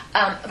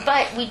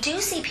 But we do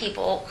see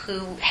people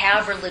who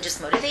have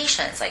religious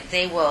motivations. Like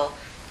they will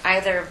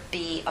either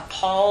be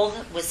appalled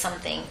with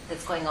something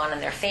that's going on in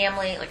their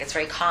family. Like it's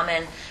very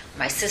common.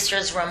 My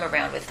sisters roam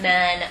around with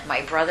men.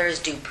 My brothers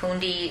do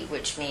pundi,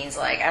 which means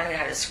I don't know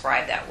how to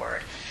describe that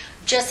word.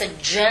 Just a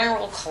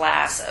general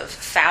class of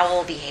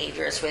foul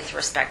behaviors with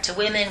respect to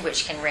women,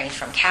 which can range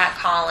from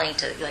catcalling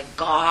to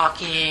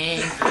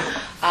gawking,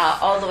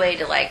 all the way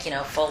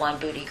to full-on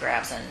booty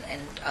grabs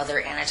and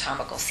other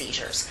anatomical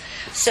seizures.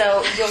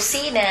 So you'll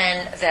see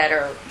men that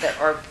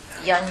are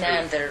young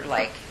men that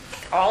are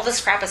all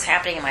this crap is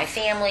happening in my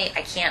family.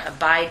 I can't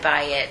abide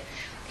by it,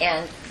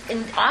 and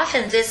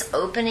often this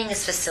opening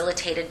is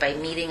facilitated by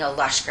meeting a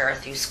lashkar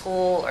through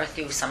school or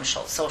through some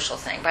social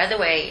thing. By the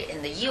way,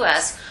 in the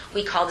U.S.,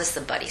 we call this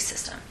the buddy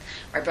system.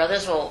 My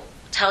brothers will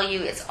tell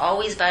you it's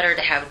always better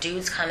to have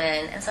dudes come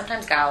in, and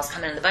sometimes gals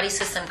come in the buddy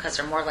system because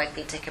they're more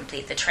likely to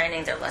complete the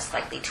training, they're less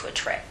likely to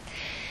attrit.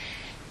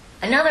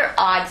 Another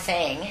odd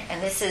thing,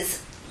 and this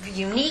is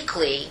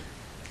uniquely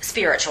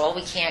spiritual,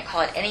 we can't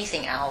call it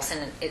anything else,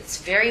 and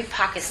it's very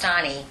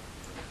Pakistani.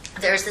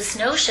 There's this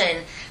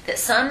notion that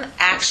some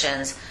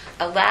actions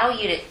allow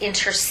you to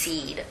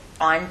intercede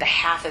on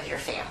behalf of your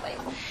family,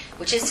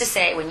 which is to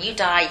say, when you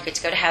die, you get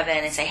to go to heaven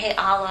and say, hey,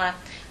 Allah,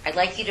 I'd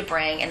like you to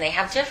bring, and they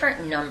have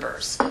different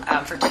numbers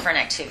for different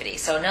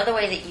activities. So another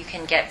way that you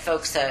can get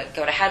folks to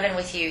go to heaven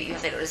with you, even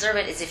if they don't deserve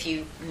it, is if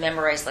you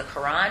memorize the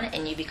Quran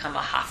and you become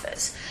a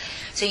hafiz.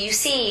 So you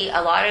see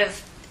a lot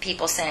of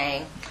people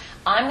saying,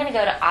 I'm going to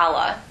go to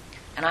Allah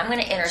and I'm going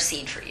to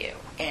intercede for you.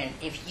 And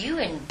if you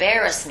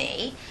embarrass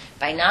me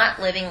by not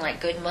living like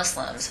good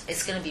Muslims,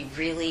 it's going to be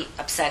really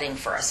upsetting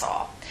for us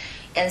all.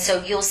 And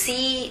so you'll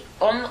see,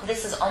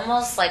 this is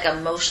almost like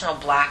emotional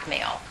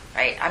blackmail,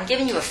 right? I'm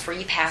giving you a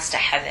free pass to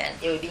heaven.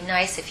 It would be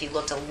nice if you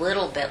looked a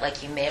little bit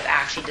like you may have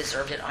actually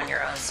deserved it on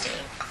your own steam.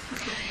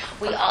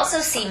 We also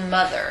see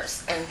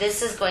mothers, and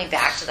this is going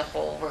back to the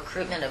whole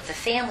recruitment of the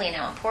family and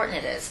how important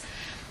it is.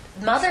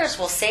 Mothers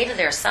will say to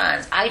their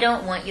sons, I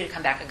don't want you to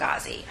come back a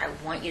Ghazi. I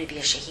want you to be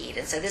a Shaheed.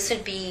 And so this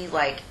would be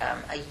like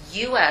a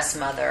U.S.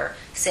 mother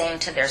saying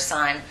to their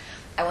son,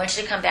 I want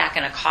you to come back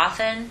in a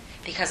coffin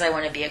because I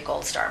want to be a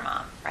Gold Star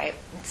mom, right?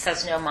 It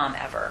says no mom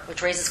ever,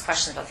 which raises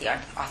questions about the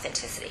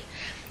authenticity.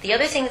 The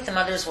other thing that the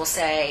mothers will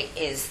say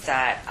is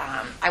that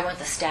I want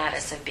the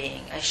status of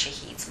being a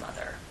Shaheed's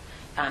mother.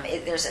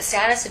 There's a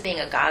status of being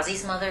a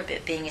Ghazi's mother,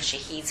 but being a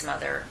Shaheed's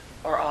mother,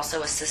 or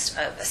also a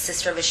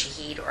sister of a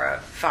Shaheed or a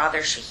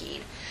father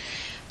Shaheed,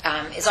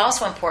 is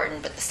also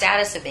important, but the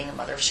status of being a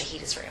mother of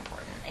Shaheed is very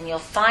important. And you'll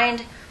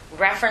find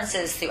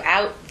references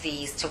throughout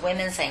these to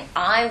women saying,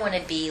 I want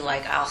to be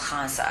like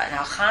Al-Khansa. And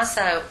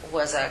Al-Khansa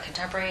was a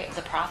contemporary of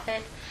the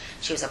Prophet.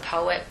 She was a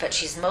poet, but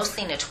she's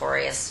mostly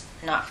notorious,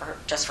 not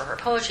just for her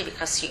poetry,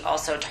 because she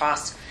also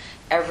tossed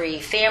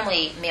every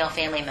male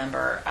family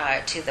member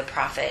to the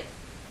Prophet,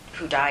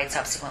 who died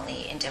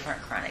subsequently in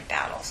different Quranic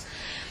battles.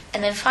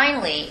 And then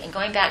finally, and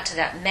going back to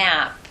that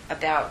map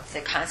about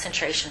the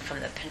concentration from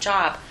the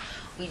Punjab,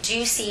 we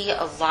do see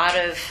a lot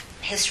of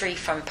history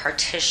from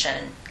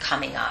partition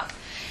coming up.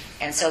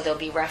 And so there'll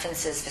be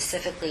references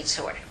specifically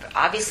to it,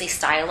 obviously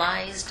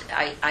stylized,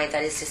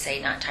 that is to say,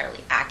 not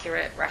entirely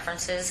accurate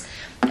references.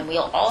 And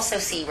we'll also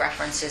see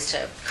references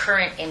to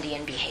current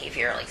Indian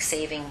behavior, like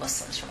saving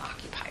Muslims from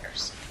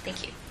occupiers.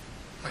 Thank you.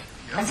 Wait,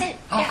 That's it.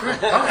 Oh, Yeah. good.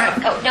 Okay.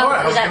 Oh, no, All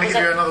right, I was that- going to was give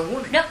you that- another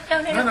warning. No,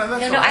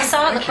 that's all I right.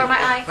 saw it Thank before you. my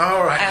eye.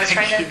 All right, I was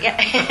thank trying to, you.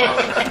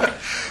 yeah.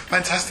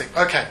 Fantastic.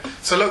 Okay,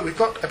 so look, we've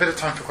got a bit of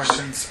time for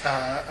questions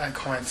and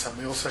comments, and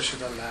we also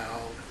should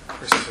allow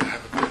Chris to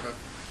have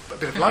a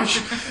bit of lunch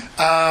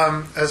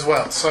as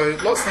well. So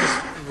lots of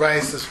things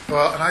raised as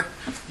well, and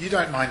you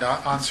don't mind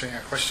answering a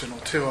question or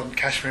two on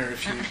Kashmir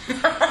if you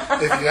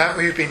have.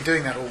 We've been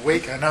doing that all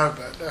week, I know,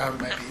 but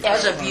maybe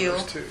As a one of view.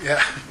 those two.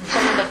 Yeah.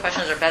 Some of the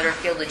questions are better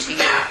fielded to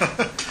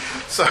you.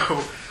 So,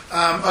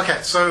 okay,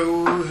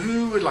 so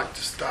who would like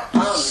to start?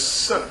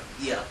 So,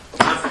 Yeah,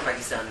 I'm from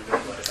Pakistan.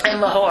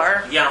 In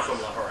Lahore. Yeah, I'm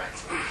from Lahore,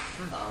 actually.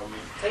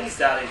 Thing is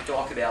that I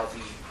talk about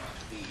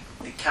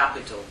the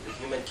capital, the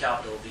human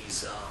capital,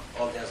 these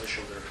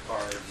organizations that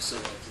are so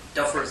like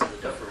the duffers and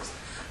the duffers.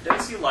 Don't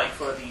you see like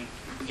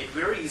it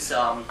varies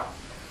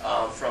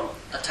from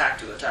attack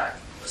to attack,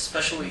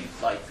 especially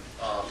like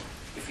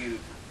if you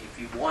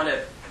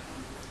wanted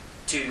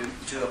to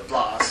do a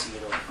blast,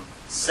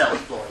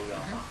 self-blowing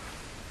up.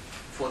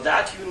 For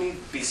that, you need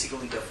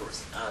basically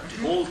duffers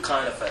to hold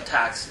kind of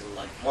attacks in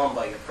like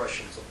Mumbai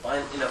oppression, so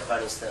in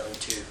Afghanistan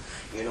to,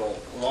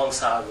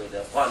 alongside with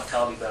the Afghan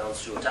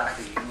Taliban to attack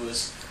the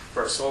U.S.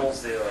 personnel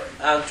there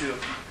and to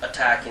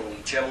attack in the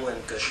Jammu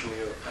and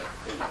Kashmir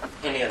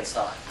in Indian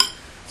side.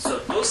 So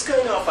those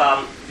kind of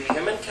the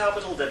human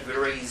capital that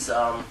varies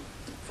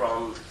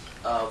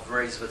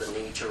varies with the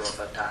nature of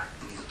attack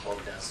these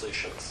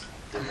organizations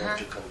they want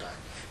to conduct.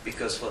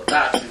 Because for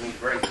that you need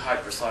very high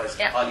precise,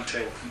 highly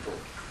trained people.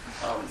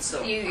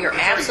 So You're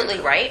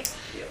absolutely right.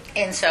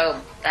 Yeah. And so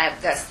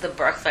that's the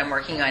book that I'm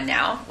working on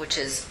now, which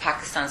is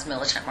Pakistan's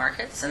Militant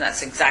Markets, and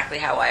that's exactly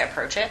how I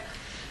approach it.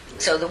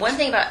 So the one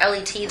thing about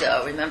LET,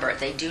 though, remember,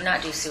 they do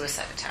not do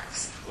suicide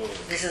attacks.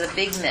 This is a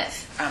big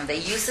myth. They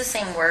use the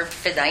same word,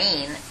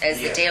 fidain, as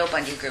the Dale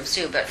Bundy groups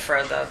do, but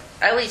for the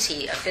LET,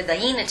 a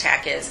fidain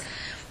attack is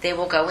they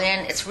will go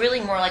in, it's really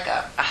more like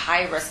a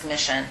high-risk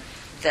mission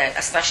that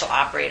a special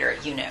operator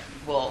unit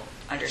will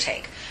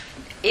undertake.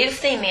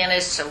 If they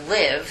manage to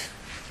live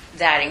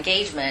that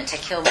engagement to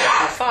kill more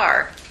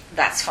kuffar,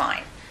 that's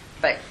fine.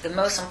 But the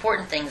most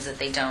important thing is that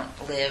they don't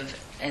live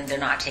and they're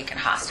not taken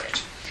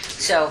hostage.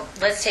 So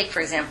let's take, for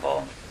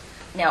example,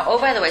 now, oh,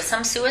 by the way,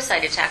 some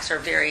suicide attacks are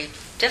very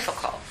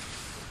difficult.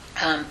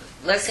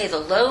 Let's say the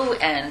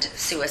low-end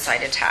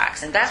suicide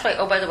attacks, and that's why,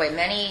 oh, by the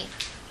way,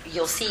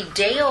 you'll see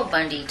Dale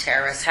Bundy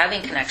terrorists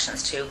having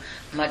connections to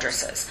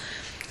madrasas.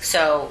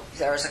 So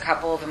there's a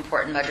couple of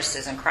important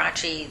madrasas in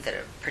Karachi that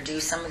have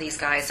produced some of these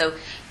guys. So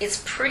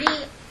it's pretty,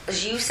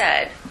 as you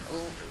said,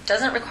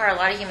 doesn't require a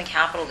lot of human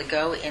capital to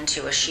go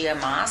into a Shia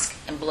mosque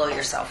and blow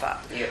yourself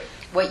up. Yeah.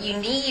 What you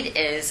need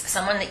is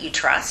someone that you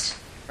trust,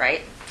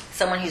 right?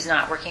 Someone who's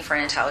not working for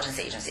an intelligence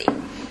agency.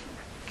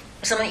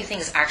 Someone that you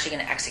think is actually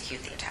going to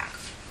execute the attack.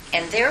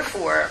 And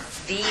therefore,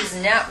 these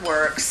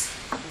networks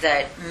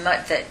that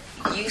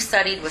you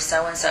studied with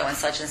so-and-so and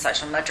such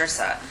a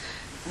madrasa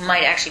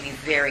might actually be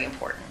very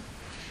important.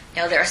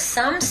 Now, there are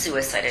some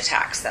suicide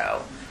attacks,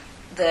 though,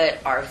 that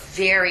are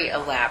very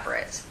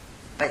elaborate,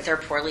 but they're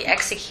poorly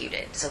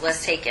executed. So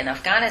let's take in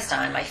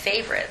Afghanistan, my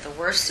favorite, the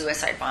worst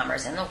suicide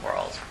bombers in the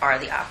world are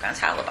the Afghan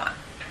Taliban.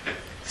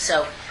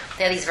 So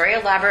they have these very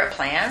elaborate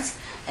plans,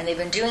 and they've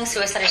been doing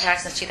suicide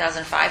attacks since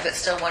 2005, but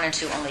still 1 in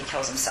 2 only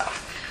kills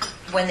himself.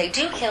 When they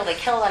do kill, they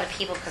kill a lot of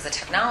people because the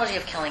technology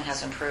of killing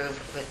has improved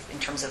in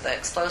terms of the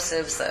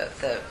explosives,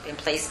 the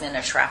emplacement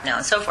of shrapnel,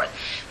 and so forth.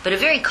 But a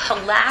very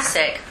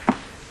classic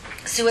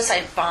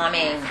suicide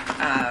bombing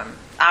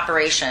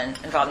operation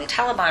involving the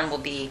Taliban will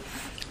be,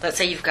 let's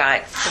say you've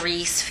got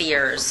 3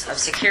 spheres of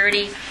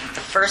security.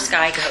 The first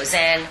guy goes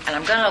in, and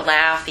I'm going to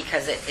laugh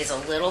because it's a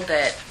little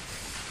bit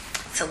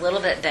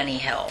Benny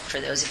Hill,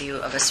 for those of you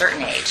of a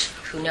certain age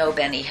who know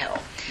Benny Hill.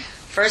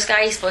 First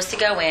guy, he's supposed to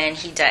go in,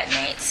 he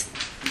detonates.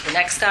 The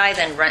next guy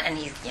then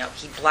he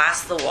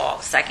blasts the wall.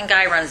 The second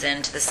guy runs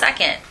into the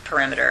second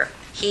perimeter,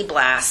 he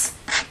blasts,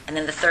 and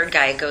then the third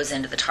guy goes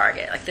into the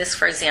target. Like this,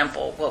 for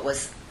example, what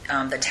was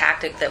the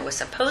tactic that was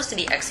supposed to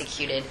be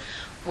executed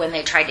when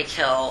they tried to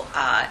kill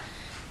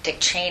Dick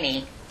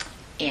Cheney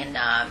in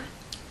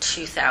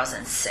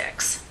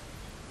 2006.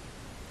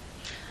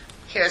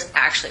 Here's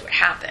actually what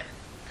happened.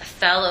 The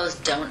fellows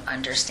don't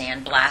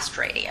understand blast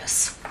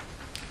radius.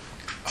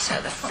 So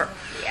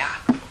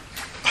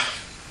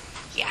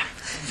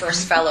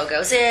first fellow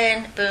goes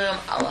in, boom,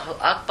 Allahu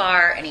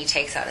Akbar, and he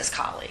takes out his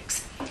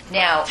colleagues.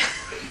 Now,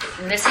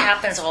 this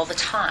happens all the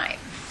time,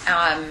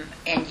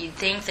 and you'd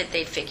think that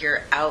they'd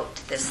figure out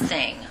this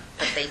thing,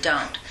 but they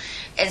don't.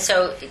 And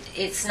so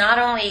it's not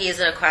only is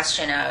it a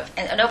question of,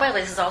 and by the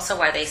way, this is also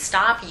why they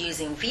stop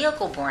using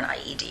vehicle-borne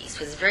IEDs,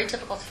 because it's very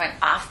difficult to find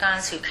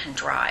Afghans who can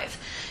drive.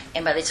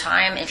 And by the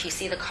time, if you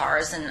see the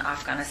cars in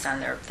Afghanistan,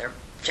 they're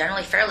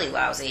generally fairly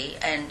lousy,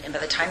 and by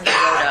the time you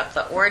load up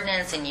the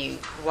ordnance and you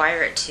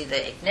wire it to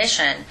the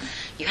ignition,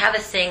 you have a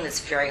thing that's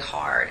very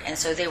hard. And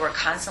so they were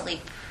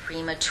constantly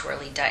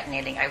prematurely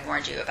detonating. I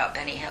warned you about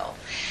Benny Hill.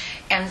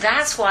 And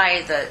that's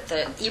why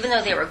even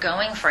though they were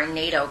going for a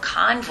NATO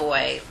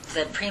convoy,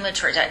 the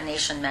premature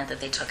detonation meant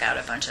that they took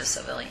out a bunch of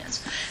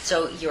civilians.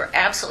 So you're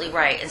absolutely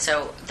right. And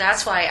so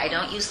that's why I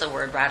don't use the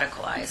word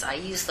radicalize. I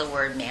use the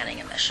word manning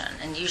a mission.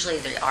 And usually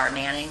they are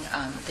manning.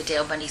 The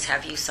Dale Bundys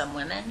have used some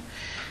women.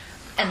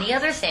 And the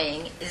other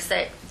thing is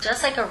that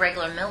just like a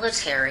regular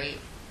military,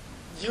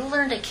 you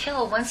learn to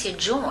kill once you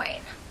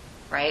join,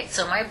 right?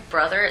 So my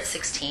brother at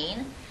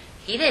 16,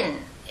 he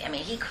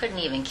couldn't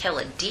even kill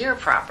a deer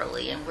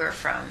properly, and we're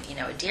from,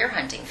 a deer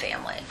hunting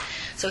family.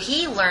 So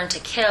he learned to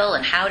kill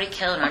and how to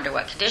kill and under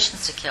what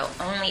conditions to kill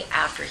only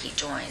after he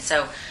joined.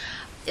 So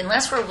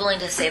unless we're willing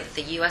to say that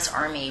the U.S.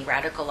 Army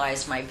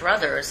radicalized my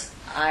brothers,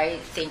 I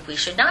think we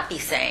should not be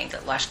saying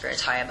that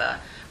Lashkar-e-Taiba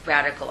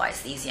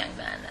radicalized these young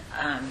men.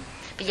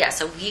 But yeah,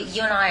 so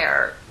you and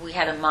I we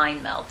had a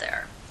mind meld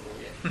there.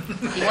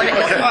 If you want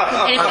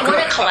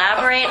to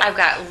collaborate, I've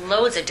got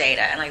loads of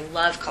data, and I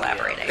love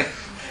collaborating.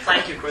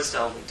 Thank you,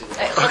 Crystal.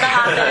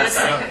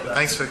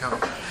 Thanks for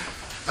coming.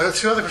 I've got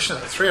three other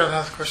questions.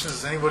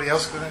 Has anybody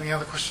else got any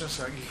other questions?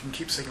 So you can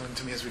keep signaling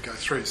to me as we go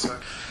through. So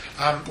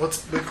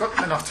we've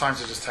got enough time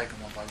to just take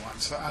them one by one.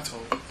 So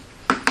Atul.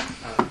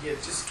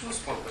 Just two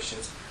small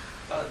questions.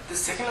 The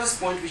second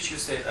last point which you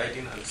said, I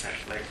didn't understand.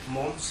 Like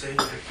mom saying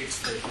to the kids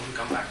that don't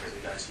come back as a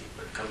gaji,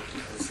 but come to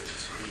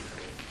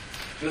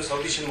the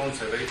South Asian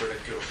moms are very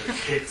protective of their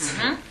kids.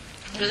 Mm-hmm.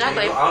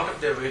 Exactly. They go out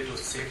of their way to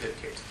save their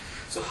kids.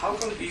 So how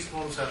come these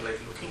moms are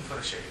looking for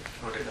a shade,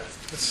 not a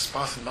gaji? It's a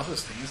Spartan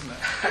mother's thing, isn't it?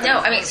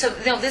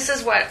 No, this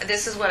is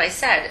what I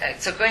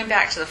said. So going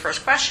back to the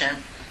first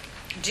question,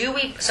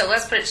 so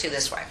let's put it to you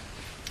this way.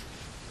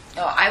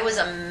 I was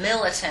a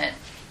militant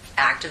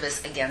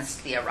activist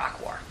against the Iraq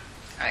War,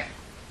 right?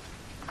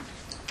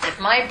 If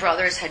my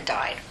brothers had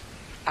died,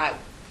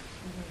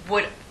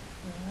 what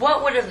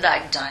would have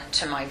that done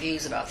to my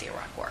views about the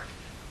Iraq War?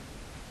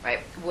 Right?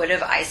 Would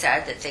have I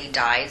said that they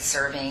died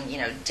serving,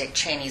 Dick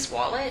Cheney's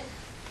wallet?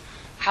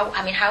 How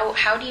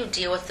do you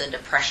deal with the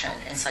depression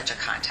in such a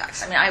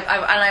context?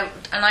 I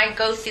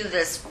go through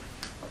this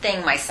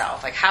thing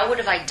myself. Like, how would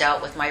have I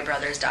dealt with my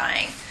brothers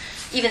dying?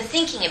 Even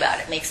thinking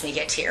about it makes me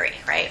get teary,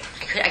 right?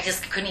 I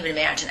just couldn't even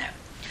imagine it.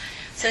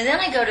 So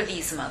then I go to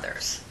these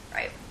mothers,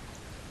 right?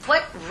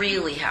 What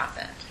really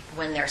happened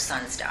when their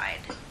sons died?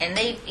 And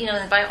they,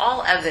 by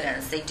all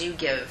evidence, they do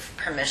give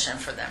permission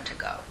for them to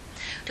go.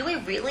 Do we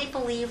really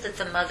believe that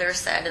the mother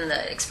said, and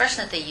the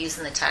expression that they use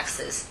in the text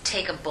is,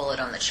 take a bullet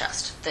on the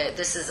chest?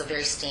 This is a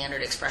very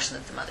standard expression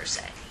that the mothers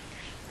say.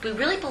 Do we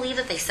really believe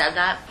that they said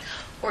that?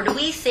 Or do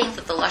we think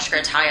that the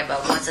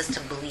Lashkar-e-Taiba wants us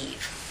to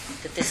believe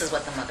that this is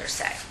what the mothers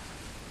say?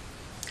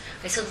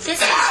 Okay, so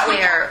this is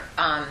where,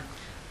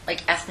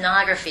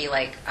 ethnography,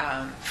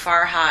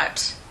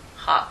 Farhat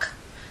Haq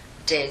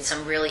did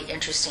some really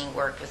interesting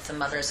work with the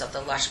mothers of the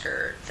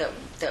Lashkar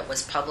that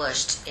was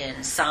published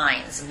in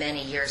Signs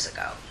many years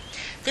ago.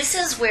 This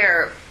is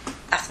where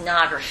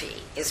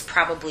ethnography is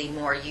probably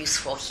more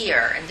useful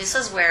here. And this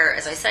is where,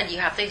 as I said, you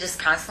have to just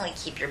constantly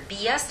keep your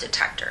BS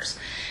detectors,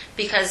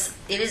 because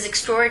it is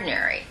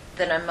extraordinary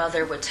that a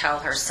mother would tell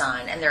her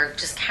son, and there are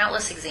just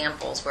countless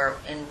examples where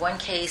in one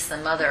case the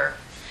mother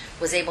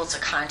was able to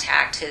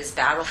contact his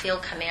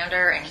battlefield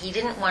commander, and he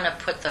didn't want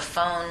to put the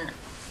phone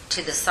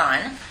to the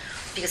son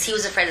because he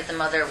was afraid that the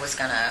mother was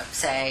going to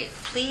say,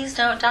 please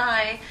don't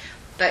die.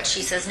 But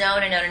she says, no,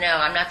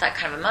 I'm not that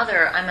kind of a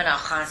mother. I'm an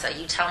Al-Khansa.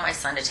 You tell my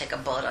son to take a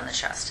bullet on the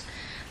chest.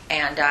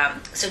 And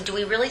so do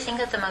we really think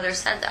that the mother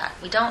said that?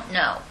 We don't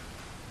know.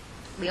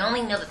 We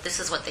only know that this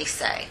is what they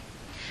say.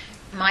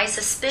 My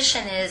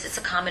suspicion is it's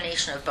a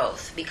combination of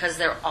both, because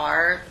there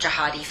are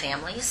jihadi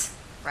families,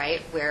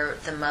 right, where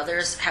the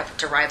mothers have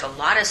derived a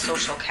lot of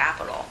social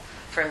capital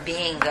from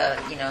being the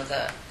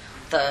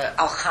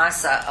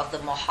Al-Khansa of the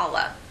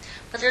Mohalla.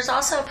 But there's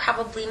also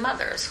probably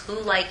mothers who,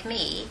 like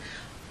me,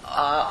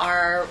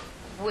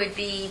 would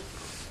be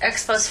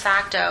ex post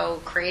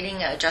facto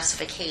creating a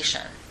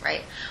justification,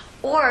 right?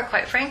 Or,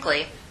 quite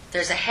frankly,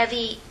 there's a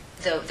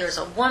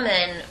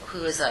woman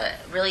who is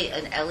really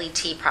an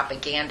LET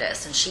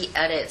propagandist, and she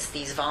edits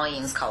these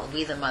volumes called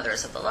We the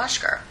Mothers of the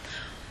Lashkar.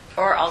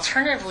 Or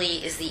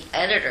alternatively is the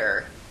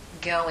editor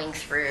going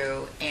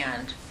through,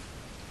 and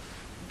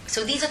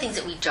so these are things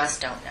that we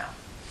just don't know.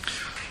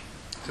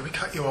 Did we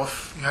cut you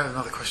off? You had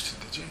another question,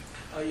 did you?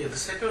 The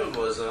second one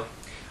was,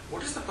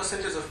 what is the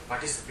percentage of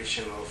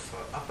participation of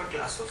upper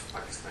class of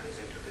Pakistanis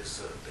into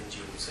this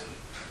NGOs and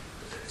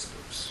the terrorist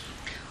groups?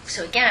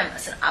 So again,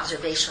 it's an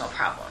observational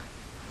problem,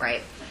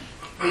 right?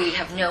 We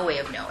have no way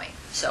of knowing.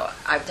 So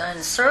I've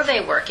done survey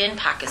work in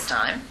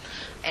Pakistan,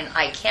 and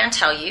I can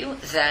tell you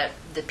that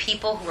the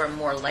people who are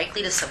more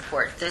likely to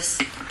support this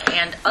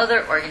and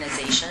other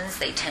organizations,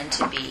 they tend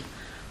to be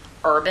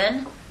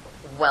urban,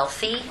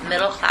 wealthy,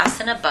 middle class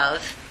and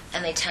above,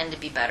 and they tend to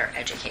be better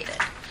educated.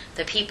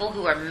 The people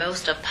who are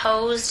most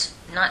opposed,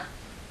 not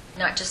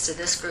not just to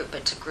this group,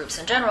 but to groups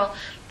in general,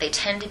 they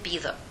tend to be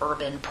the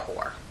urban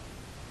poor.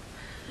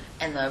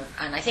 And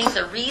I think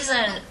the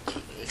reason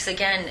is,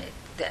 again,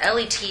 the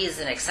LET is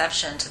an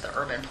exception to the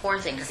urban poor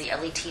thing because the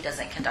LET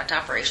doesn't conduct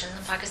operations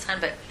in Pakistan,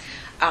 but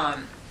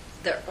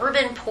the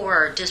urban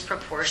poor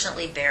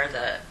disproportionately bear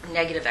the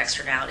negative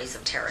externalities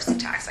of terrorist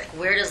attacks. Like,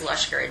 where does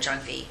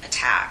Lashkar-e-Jhangvi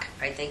attack?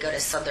 Right? They go to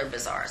Sadr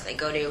bazaars. They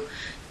go to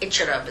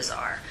Ichara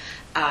bazaar.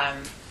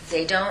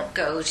 They don't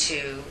go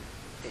to.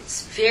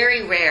 It's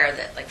very rare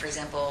that, like, for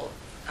example,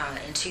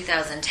 in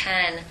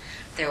 2010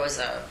 there was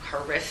a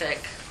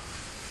horrific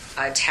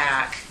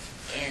attack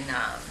in.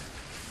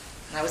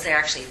 I was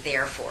actually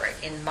there for it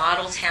in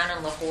Model Town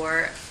in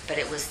Lahore, but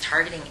it was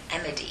targeting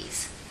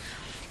Ahmadis.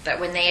 But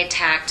when they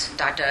attacked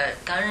Dr.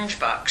 Ganj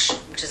Bakhsh,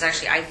 which is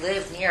actually, I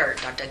live near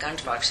Dr.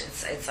 Ganj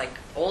Bakhsh, it's like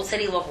old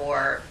city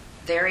Lahore,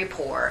 very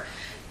poor,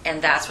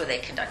 and that's where they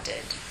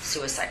conducted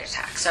suicide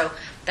attacks. So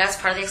that's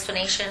part of the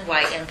explanation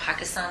why in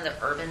Pakistan the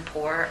urban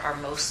poor are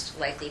most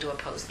likely to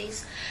oppose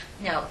these.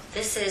 Now,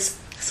 this is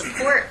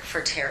support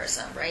for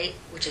terrorism, right,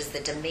 which is the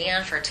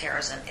demand for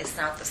terrorism. It's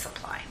not the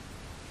supply.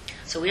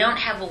 So we don't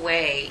have a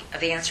way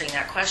of answering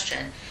that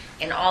question.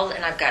 And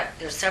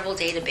there's several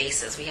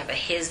databases. We have a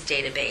HIS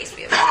database.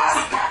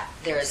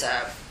 There's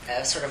a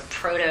sort of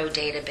proto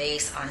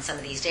database on some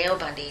of these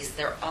Deobandis.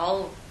 They're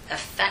all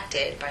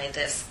affected by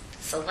this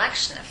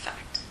selection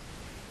effect,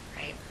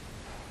 right?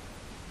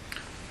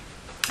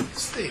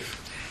 Steve.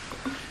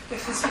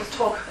 This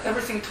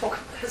everything talk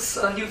is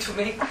new to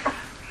me.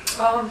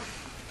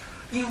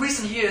 In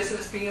recent years,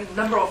 there's been a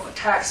number of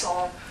attacks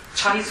on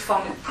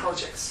Chinese-funded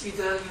projects,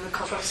 either in the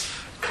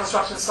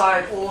construction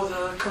side or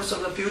the cost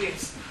of the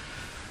buildings.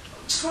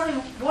 Just wondering,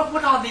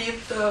 what are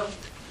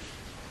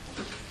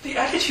the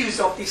attitudes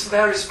of these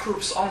various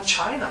groups on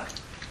China,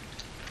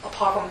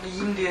 apart from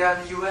India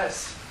and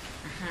US?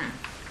 Mm-hmm.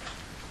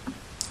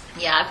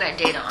 Yeah, I've got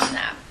data on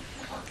that.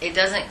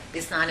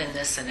 It's not in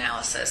this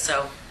analysis.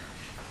 So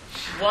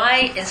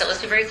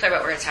let's be very clear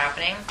about where it's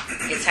happening.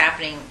 It's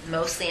happening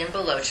mostly in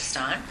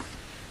Balochistan.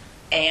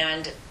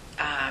 And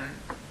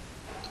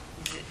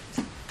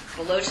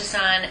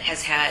Balochistan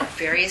has had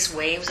various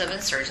waves of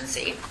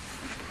insurgency.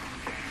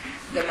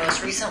 The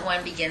most recent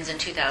one begins in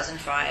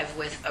 2005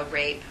 with a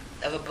rape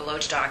of a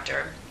Baloch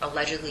doctor,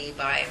 allegedly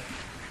by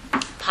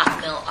pot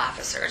mill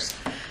officers.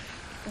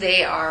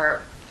 They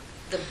are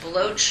the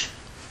Baloch.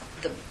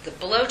 The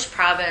Baloch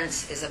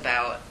province is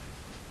about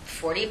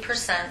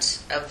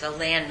 40% of the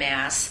land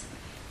mass.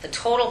 The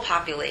total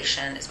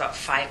population is about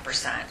 5%,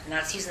 and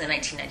that's using the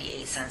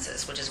 1998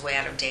 census, which is way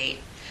out of date.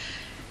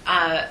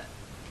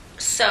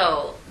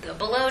 So the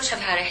Baloch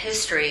have had a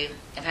history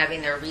of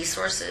having their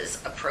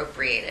resources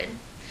appropriated.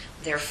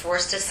 They're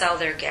forced to sell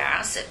their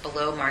gas at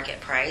below market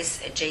price.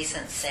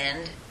 Adjacent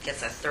Sindh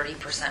gets a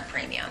 30%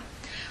 premium.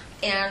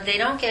 And they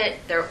don't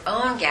get their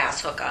own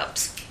gas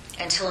hookups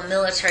until a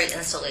military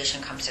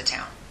installation comes to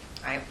town,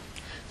 right?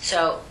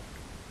 So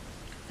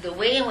the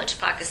way in which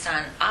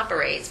Pakistan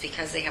operates,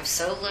 because they have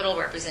so little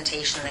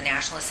representation in the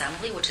National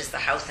Assembly, which is the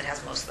house that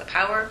has most of the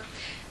power,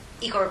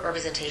 equal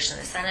representation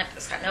in the Senate, but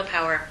it's got no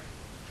power,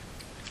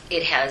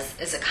 it has,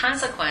 as a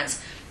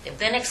consequence, they've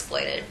been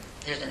exploited.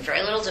 There's been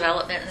very little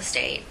development in the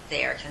state.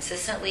 They are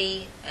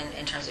consistently,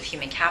 in terms of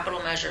human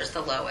capital measures,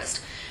 the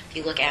lowest. If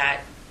you look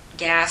at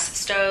gas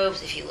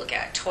stoves, if you look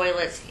at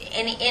toilets,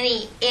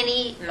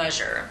 any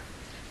measure,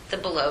 the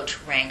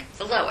Baloch rank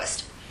the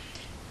lowest.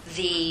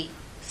 The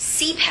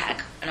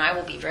CPEC, and I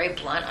will be very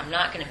blunt, I'm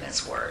not going to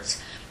mince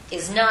words,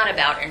 is not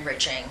about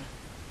enriching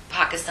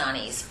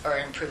Pakistanis or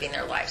improving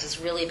their lives. It's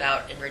really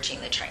about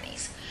enriching the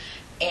Chinese.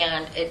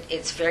 And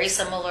it's very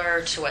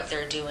similar to what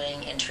they're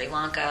doing in Sri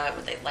Lanka,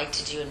 what they'd like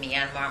to do in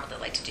Myanmar, what they'd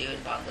like to do in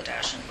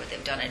Bangladesh, and what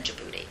they've done in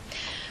Djibouti.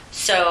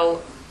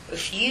 So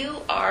if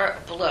you are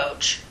a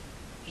Baloch,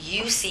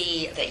 you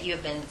see that you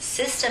have been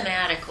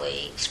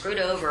systematically screwed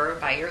over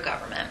by your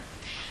government,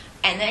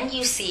 and then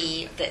you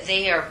see that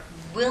they are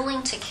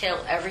willing to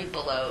kill every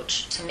Baloch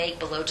to make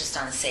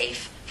Balochistan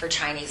safe for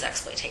Chinese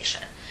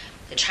exploitation.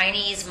 The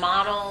Chinese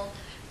model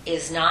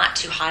is not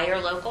to hire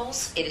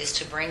locals, it is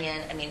to bring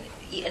in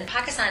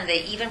Pakistan,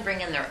 they even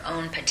bring in their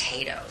own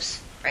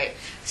potatoes, right?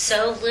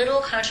 So little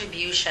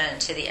contribution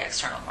to the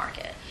external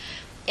market.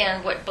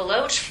 And what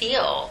Baloch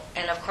feel,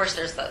 and of course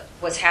there's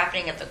what's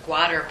happening at the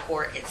Gwadar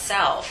port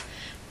itself.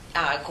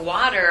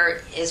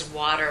 Gwadar is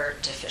water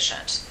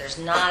deficient. There's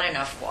not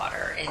enough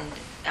water, and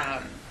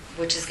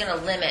which is going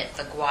to limit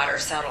the Gwadar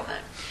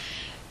settlement.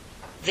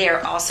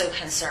 They're also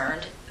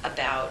concerned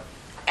about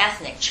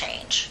ethnic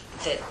change,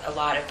 that a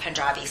lot of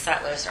Punjabi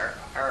settlers are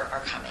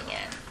coming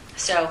in.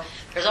 So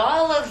there's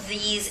all of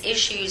these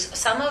issues,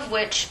 some of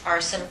which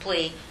are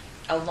simply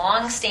a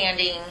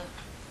long-standing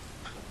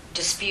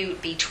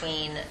dispute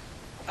between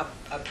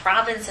a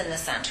province and the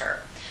center.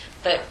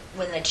 But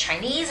when the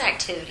Chinese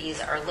activities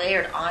are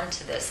layered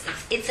onto this,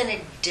 it's an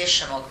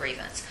additional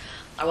grievance.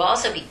 I will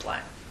also be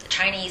blunt. The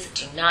Chinese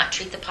do not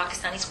treat the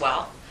Pakistanis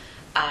well.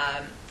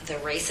 The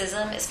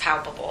racism is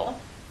palpable.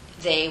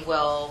 They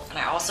will, and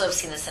I also have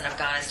seen this in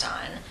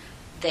Afghanistan,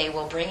 they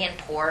will bring in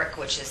pork,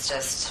 which is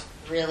just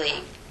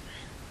really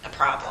a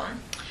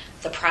problem.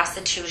 The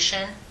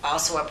prostitution,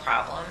 also a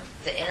problem.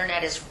 The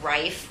internet is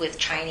rife with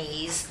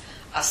Chinese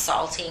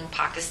assaulting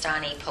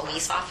Pakistani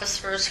police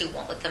officers who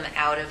won't let them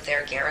out of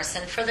their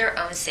garrison for their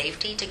own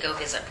safety to go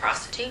visit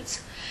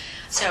prostitutes.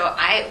 So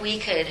we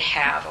could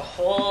have a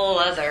whole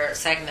other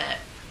segment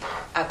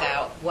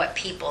about what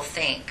people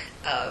think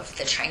of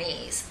the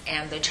Chinese.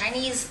 And the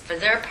Chinese, for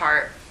their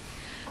part,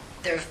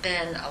 there have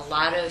been a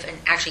lot of, and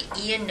actually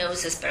Ian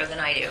knows this better than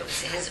I do.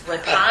 His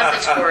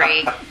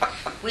repository,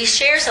 we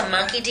share some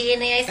monkey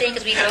DNA, I think,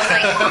 because we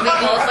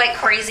both like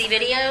crazy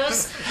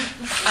videos.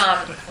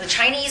 The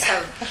Chinese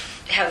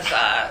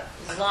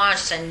have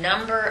launched a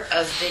number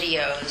of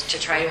videos to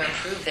try to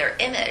improve their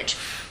image.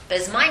 But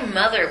as my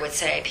mother would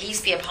say,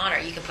 peace be upon her,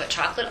 you can put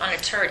chocolate on a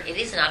turd. It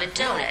is not a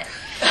donut.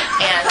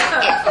 And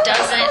it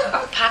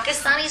doesn't,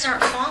 Pakistanis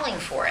aren't falling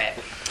for it.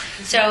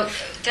 So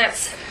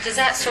does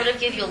that sort of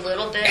give you a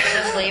little bit of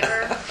the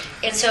flavor?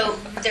 And so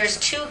there's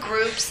two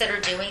groups that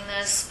are doing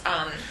this.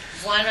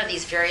 One are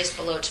these various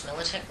Baloch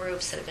militant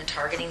groups that have been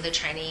targeting the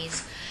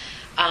Chinese.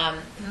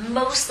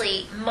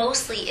 Mostly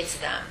it's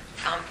them.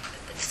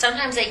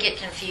 Sometimes they get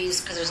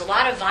confused because there's a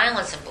lot of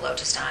violence in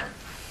Balochistan.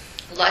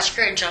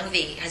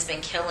 Lashkar-e-Jhangvi has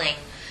been killing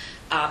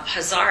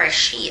Hazara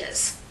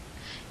Shias.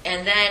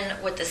 And then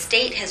what the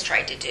state has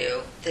tried to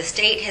do, the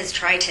state has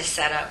tried to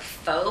set up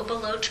faux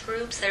Baloch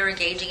groups that are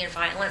engaging in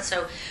violence.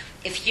 So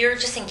if you're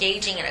just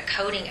engaging in a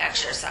coding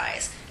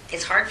exercise,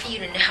 it's hard for you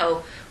to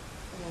know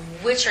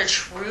which are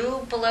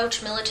true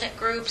Baloch militant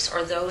groups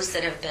or those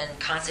that have been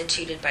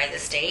constituted by the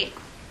state.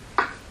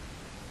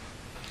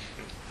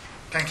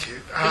 Thank you.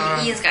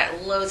 Ian's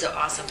got loads of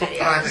awesome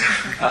videos.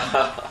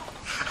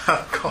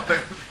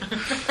 Colin.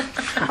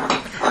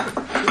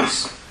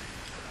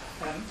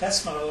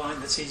 That's not a line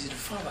that's easy to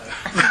follow.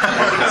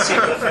 I see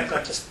the fact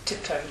I just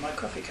tipped over my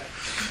coffee cup.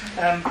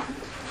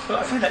 But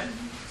I find that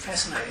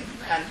fascinating.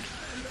 And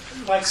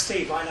like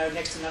Steve, I know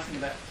next to nothing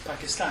about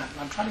Pakistan. And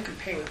I'm trying to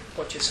compare with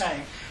what you're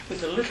saying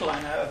with the little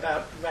I know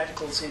about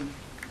radicals in,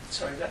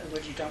 sorry, is that the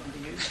word you don't want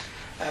to use?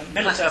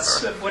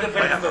 Militants, whatever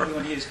you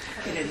want to use,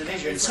 in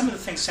Indonesia. And some of the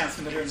things sound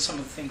familiar and some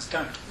of the things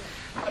don't.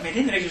 I mean,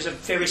 Indonesia is a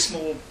very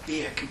small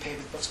beer compared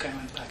with what's going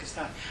on in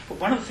Pakistan. But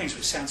one of the things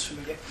which sounds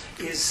familiar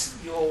is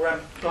your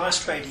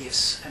blast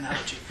radius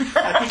analogy.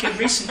 I think in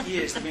recent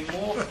years there have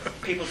been more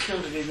people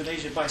killed in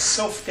Indonesia by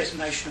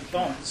self-detonation of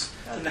bombs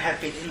than there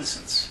have been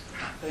innocents.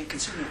 I think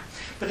considering it.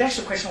 But the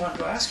actual question I wanted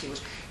to ask you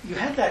was, you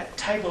had that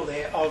table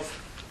there of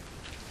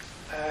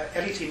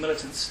LET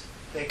militants,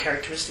 their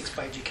characteristics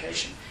by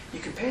education.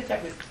 You compared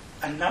that with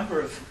a number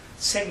of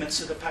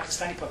segments of the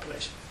Pakistani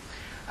population.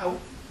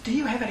 Do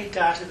you have any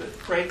data that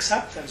breaks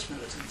up those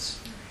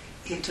militants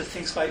into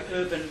things like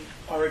urban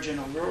origin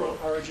or rural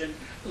origin,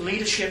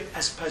 leadership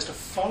as opposed to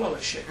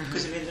followership?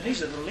 Because in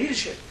Indonesia, the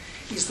leadership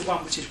is the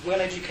one which is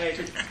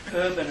well-educated,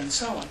 urban and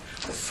so on.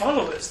 The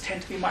followers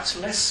tend to be much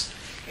less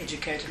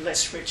educated,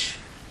 less rich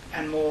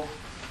and more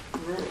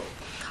rural.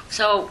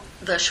 So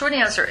the short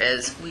answer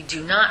is we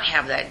do not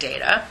have that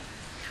data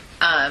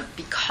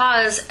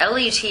because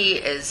LET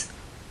is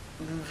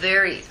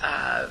very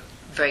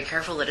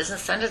careful. It doesn't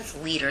send its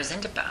leaders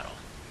into battle,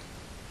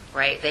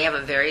 right? They have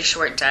a very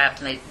short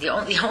depth, and the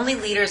only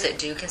leaders that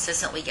do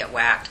consistently get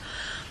whacked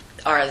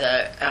are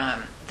the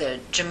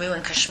Jammu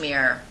and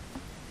Kashmir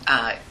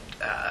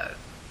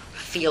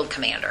field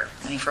commander.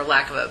 I mean, for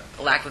lack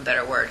of a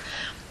better word,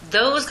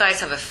 those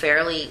guys have a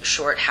fairly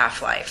short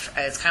half-life.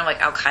 It's kind of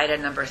like Al Qaeda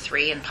number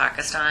 3 in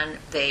Pakistan.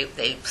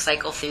 They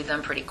cycle through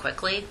them pretty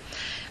quickly,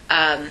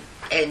 and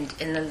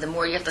then the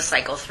more you have to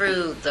cycle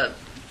through, the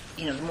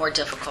more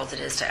difficult it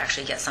is to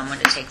actually get someone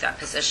to take that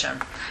position.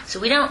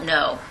 So we don't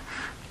know.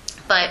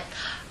 But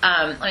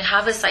like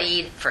Hafiz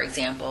Saeed, for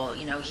example,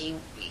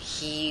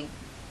 he's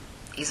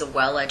a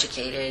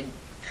well-educated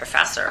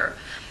professor.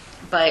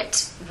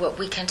 But what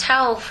we can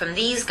tell from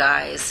these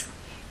guys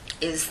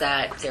is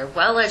that they're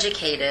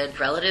well-educated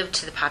relative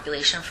to the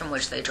population from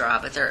which they draw,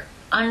 but they're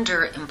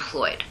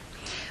underemployed.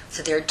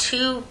 So there are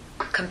two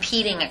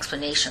competing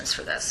explanations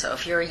for this. So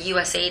if you're a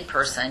USAID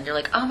person, you're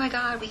like, oh my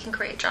God, we can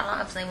create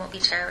jobs and they won't be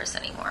terrorists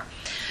anymore.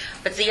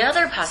 But the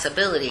other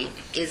possibility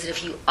is that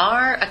if you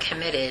are a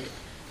committed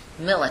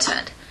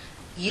militant,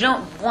 you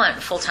don't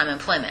want full-time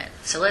employment.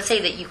 So let's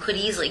say that you could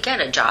easily get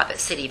a job at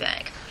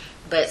Citibank,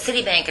 but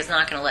Citibank is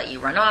not going to let you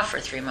run off for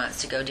 3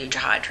 months to go do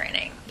jihad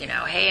training.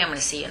 Hey, I'm going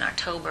to see you in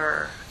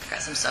October. I've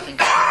got some stuff in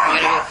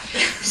Kashmir.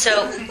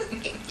 So,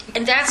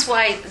 and that's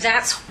why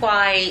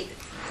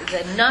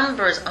the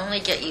numbers only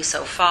get you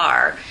so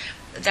far.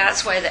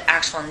 That's why the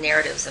actual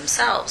narratives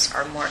themselves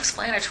are more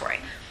explanatory.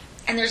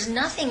 And there's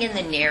nothing in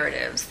the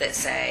narratives that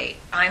say,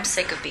 I'm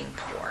sick of being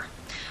poor.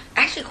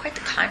 Actually, quite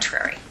the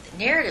contrary. The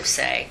narratives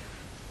say,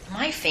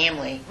 my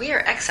family, we are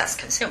excess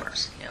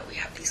consumers. We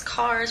have these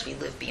cars, we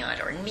live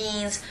beyond our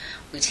means,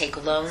 we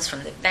take loans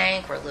from the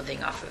bank, we're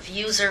living off of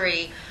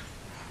usury.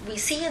 We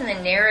see in the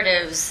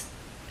narratives,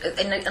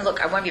 and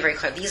look, I want to be very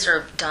clear, these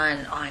are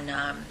done on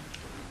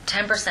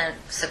 10%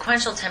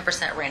 sequential,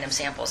 10% random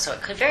samples. So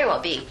it could very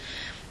well be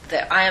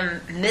that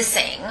I'm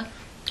missing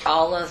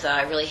all of the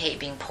I really hate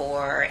being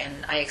poor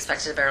and I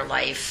expected a better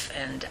life,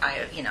 and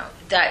I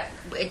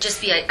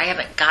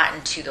haven't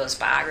gotten to those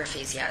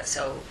biographies yet,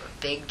 so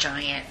big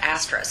giant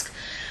asterisk.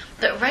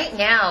 But right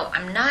now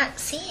I'm not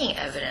seeing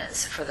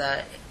evidence for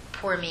the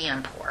poor me,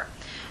 I'm poor.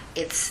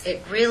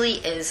 It really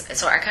is.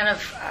 So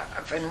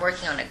I've been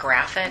working on a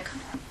graphic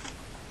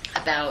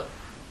about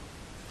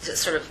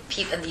sort of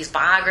people, and these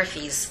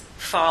biographies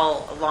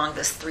fall along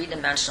this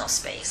three-dimensional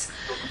space.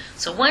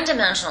 So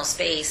one-dimensional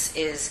space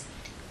is,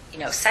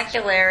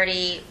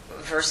 secularity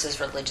versus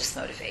religious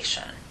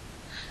motivation.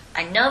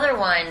 Another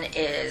one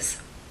is,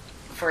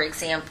 for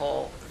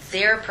example,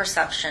 their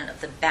perception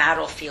of the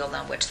battlefield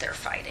on which they're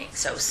fighting.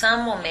 So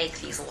some will make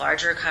these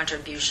larger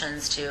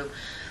contributions to,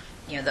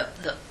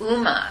 the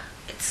Ummah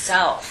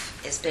itself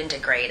has been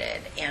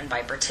degraded, and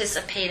by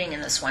participating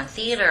in this one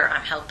theater,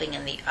 I'm helping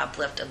in the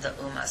uplift of the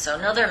Ummah. So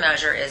another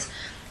measure is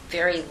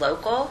very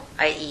local,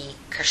 i.e.,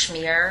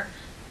 Kashmir,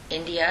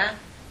 India,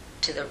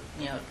 to the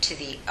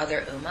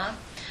other Ummah,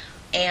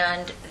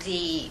 and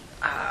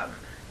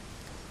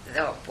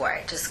oh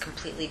boy, I just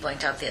completely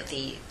blanked out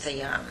the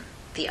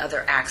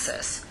other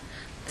axis,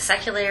 the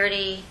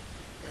secularity,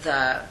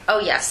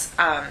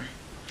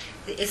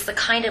 it's the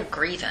kind of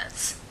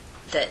grievance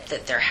that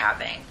they're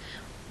having,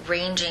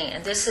 ranging,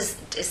 and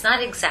it's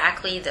not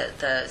exactly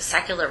the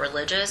secular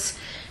religious,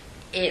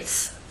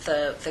 it's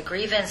the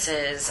grievance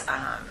is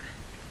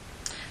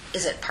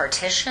it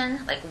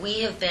partition? Like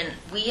we have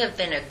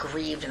been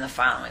aggrieved in the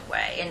following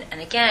way,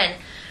 and again,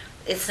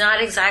 it's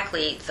not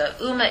exactly the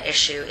Ummah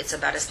issue, it's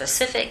about a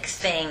specific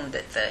thing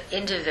that the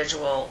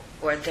individual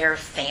or their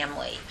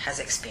family has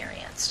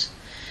experienced.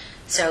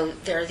 So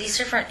there are these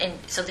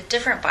so the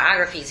different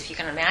biographies, if you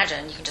can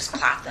imagine, you can just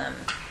plot them.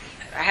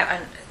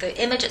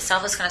 The image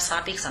itself is kind of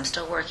sloppy because I'm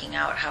still working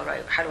out how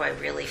do I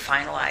really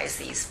finalize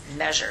these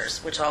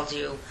measures, which I'll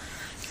do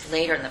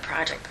later in the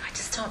project. I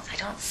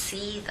don't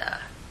see the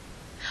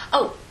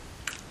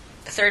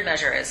third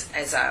measure is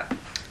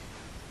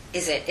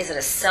it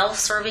a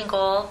self-serving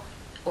goal,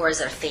 or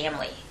is it a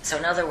family? So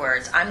in other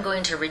words, I'm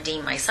going to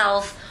redeem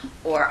myself,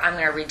 or I'm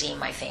going to redeem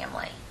my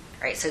family,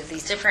 right? So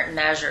these different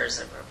measures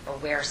are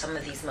where some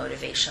of these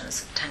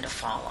motivations tend to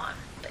fall on.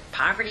 But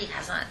poverty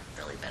hasn't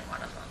really been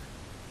one of them.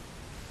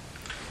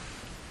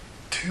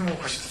 Two more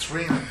questions. It's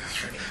really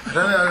three. I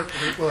don't know.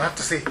 We'll have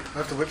to see.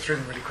 I'll have to whip through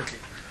them really quickly.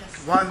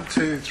 Yes. 1,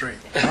 2, 3.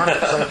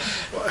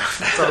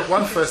 So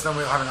one first, then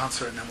we'll have an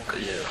answer, and then we'll go.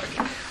 Yeah.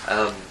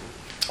 Okay.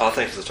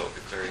 Thank you for the talk.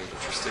 Very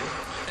interesting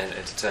and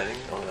entertaining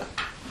on an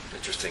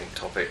interesting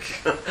topic.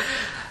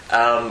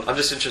 I'm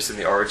just interested in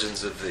the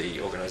origins of the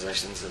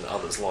organisations and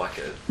others like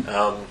it.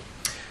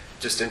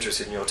 Just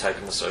interested in your take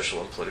on the social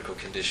and political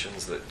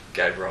conditions that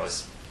gave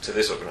rise to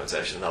this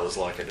organisation and others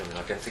like it. I mean,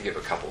 I can think of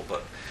a couple,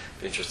 but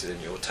be interested in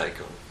your take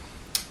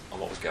on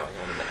what was going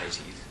on in the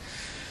 80s.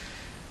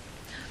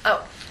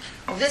 Oh,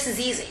 well, this is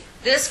easy.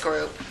 This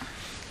group,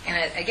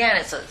 and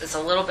it's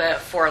a little bit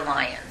Four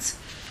Lions,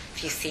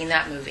 if you've seen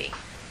that movie.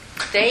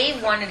 They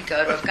wanted to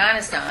go to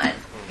Afghanistan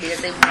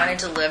because they wanted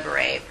to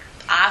liberate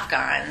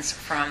Afghans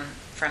from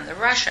the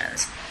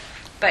Russians.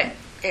 But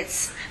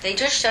they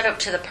just showed up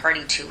to the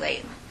party too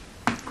late,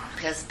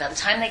 because by the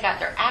time they got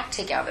their act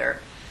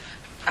together,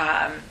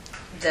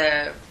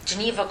 the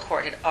Geneva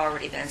Accord had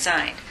already been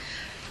signed.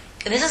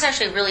 And this is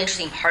actually a really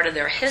interesting part of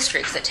their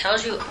history, because it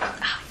tells you, I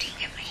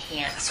have my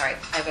hand, sorry,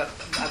 I have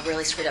a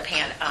really screwed up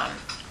hand.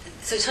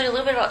 So it tells you a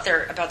little bit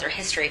about their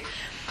history.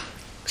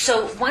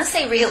 So once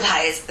they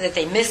realized that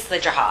they missed the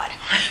jihad,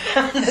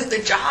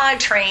 the jihad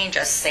train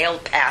just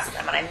sailed past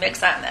them, and I mix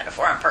that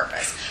metaphor on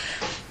purpose,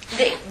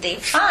 they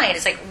find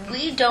it's like,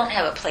 we don't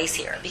have a place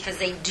here, because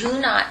they do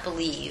not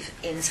believe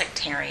in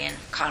sectarian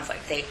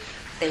conflict. They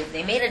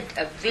made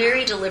a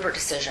very deliberate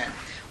decision.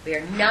 We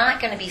are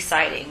not going to be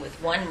siding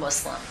with one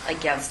Muslim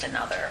against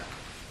another.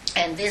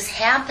 And this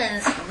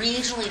happens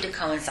regionally to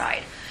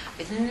coincide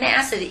with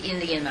massive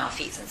Indian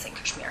malfeasance in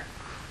Kashmir.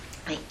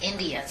 The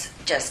Indians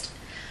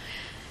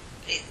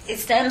it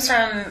stems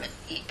from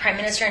Prime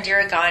Minister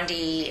Indira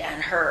Gandhi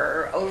and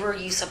her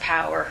overuse of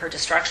power, her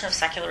destruction of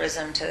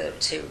secularism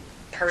to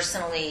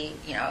personally,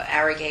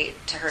 arrogate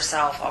to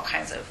herself all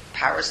kinds of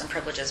powers and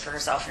privileges for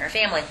herself and her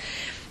family.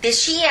 That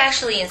she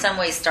actually, in some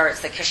ways, starts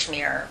the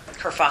Kashmir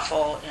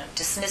kerfuffle,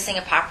 dismissing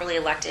a properly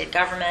elected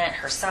government.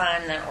 Her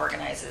son then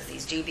organizes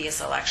these dubious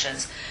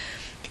elections.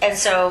 And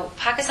so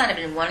Pakistan had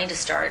been wanting to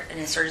start an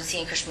insurgency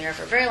in Kashmir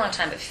for a very long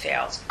time, but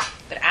failed.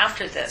 But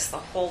after this, the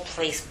whole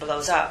place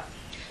blows up.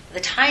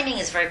 The timing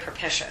is very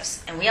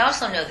propitious. And we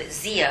also know that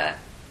Zia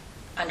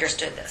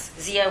understood this.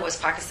 Zia was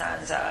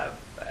Pakistan's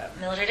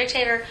military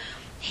dictator.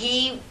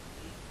 We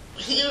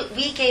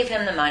gave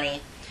him the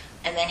money,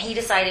 and then he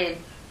decided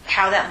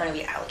how that money would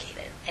be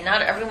allocated. And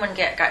not everyone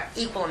got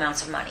equal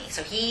amounts of money.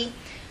 So he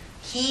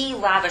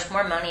lavished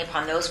more money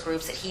upon those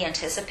groups that he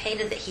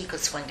anticipated that he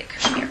could swing to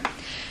Kashmir.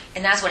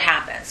 And that's what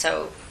happened.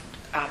 So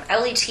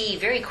LET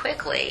very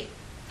quickly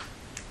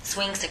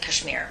swings to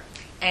Kashmir.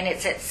 And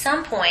it's at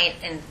some point,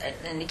 and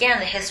again,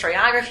 the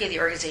historiography of the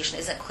organization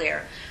isn't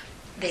clear,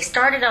 they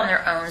started on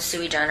their own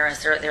sui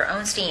generis, their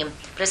own steam,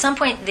 but at some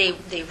point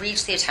they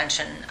reached the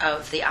attention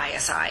of the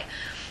ISI.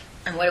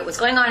 And what was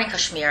going on in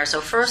Kashmir,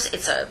 so first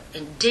it's an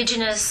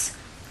indigenous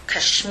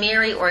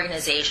Kashmiri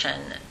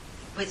organization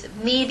with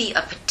maybe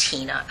a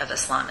patina of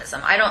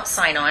Islamism. I don't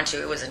sign on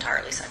to it was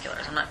entirely secular.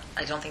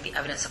 I don't think the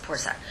evidence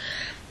supports that.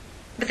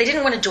 But they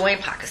didn't want to join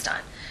Pakistan.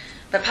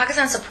 But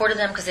Pakistan supported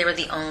them because they were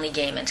the only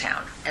game in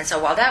town. And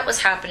so while that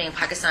was happening,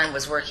 Pakistan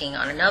was working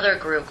on another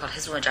group called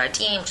Hizbul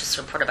Mujahideen, which is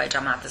supported by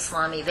Jamaat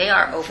Islami. They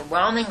are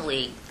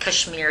overwhelmingly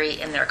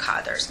Kashmiri in their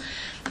cadres.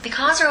 But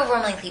because they're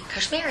overwhelmingly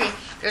Kashmiri,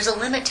 there's a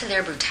limit to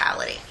their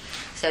brutality.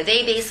 So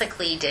they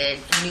basically did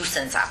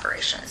nuisance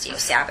operations,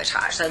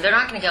 sabotage. So they're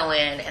not going to go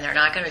in and they're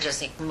not going to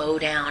just mow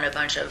down a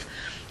bunch of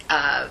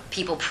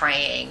people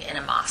praying in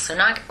a mosque,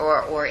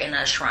 or in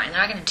a shrine. They're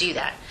not going to do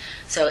that.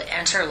 So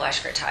enter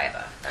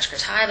Lashkar-e-Taiba.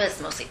 Lashkar-e-Taiba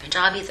is mostly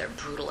Punjabi. They're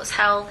brutal as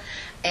hell.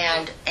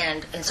 And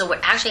so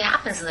what actually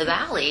happens in the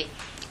valley,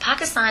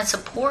 Pakistan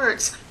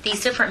supports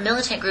these different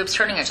militant groups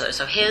turning on each other.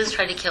 So his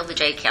tried to kill the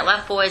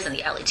JKLF boys, and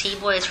the LET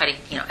boys try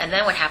to, and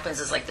then what happens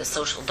is like the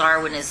social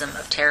Darwinism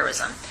of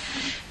terrorism.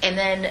 And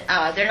then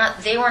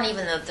they weren't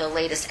even the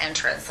latest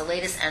entrance. The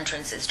latest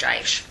entrance is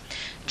Jaish.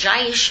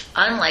 Jaish,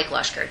 unlike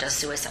Lashkar, does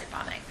suicide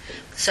bombing.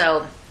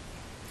 So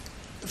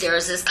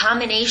there's this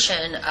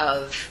combination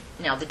of,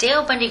 now the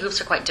Dale Bundy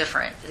groups are quite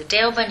different. The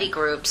Dale Bundy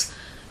groups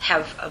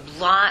have a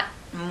lot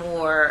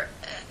more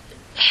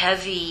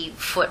heavy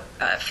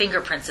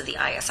fingerprints of the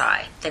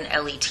ISI than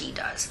LET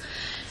does.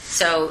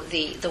 So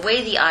the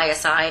way the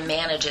ISI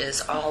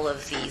manages all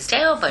of these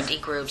Dale Bundy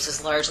groups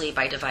is largely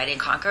by divide and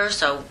conquer.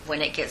 So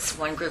when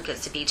one group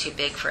gets to be too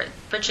big for its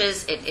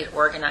britches, it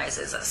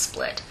organizes a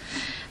split,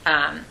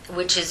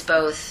 which is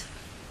both,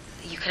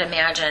 you can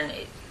imagine,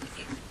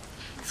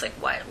 it's like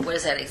what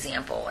is that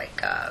example?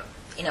 Like, a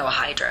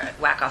hydra,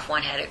 whack off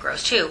one head, it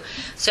grows two.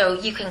 So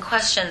you can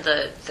question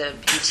the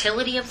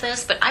utility of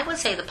this, but I would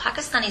say the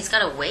Pakistanis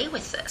got away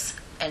with this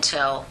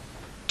until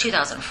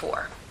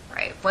 2004,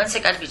 right? Once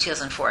it got to be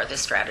 2004,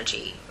 this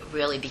strategy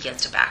really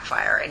begins to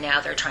backfire, and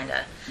now they're trying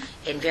to,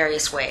 in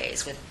various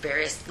ways, with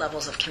various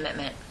levels of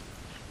commitment,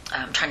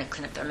 trying to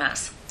clean up their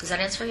mess. Does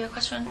that answer your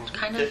question,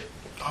 kind of?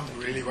 I'm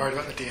really worried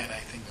about the DNA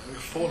thing.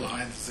 4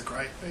 Lions is a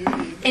great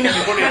movie.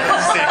 Anybody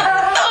hasn't seen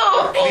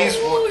it? Please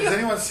watch. Has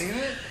anyone seen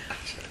it?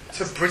 It's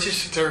a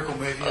British satirical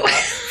movie about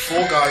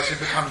 4 guys who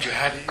become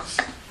jihadis.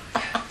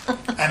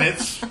 And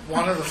it's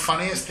one of the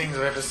funniest things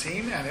I've ever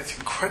seen, and it's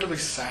incredibly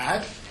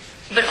sad.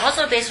 But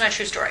also based on a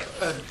true story.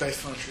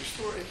 Based on a true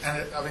story.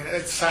 And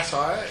it's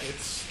satire,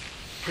 it's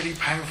pretty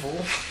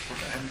painful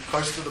and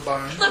close to the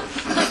bone. The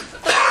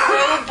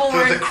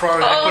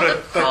crow, they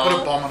put a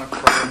bomb on a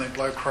crow and they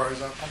blow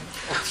crows up.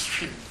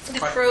 The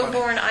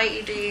crow-born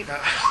IED.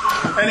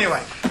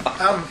 Anyway,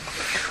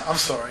 I'm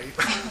sorry.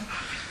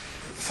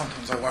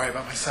 Sometimes I worry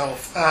about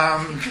myself.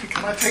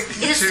 Can I take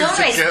these It is two so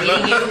nice together?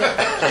 meeting you.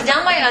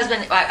 Now my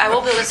husband, I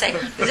will be able to say,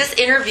 this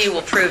interview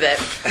will prove it.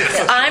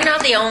 I'm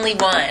not the only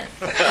one.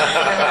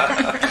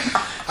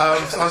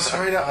 I'm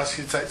sorry to ask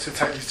you to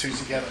take these two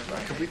together,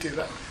 but could we do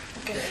that?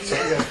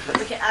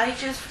 Okay, I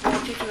just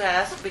wanted to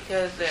ask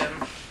because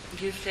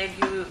you said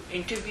you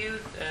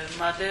interviewed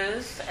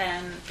mothers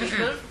and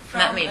people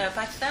Not from me.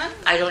 Pakistan.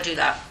 I don't do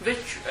that.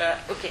 Which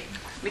okay,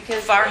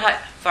 because Farhat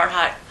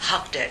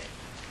Haq did.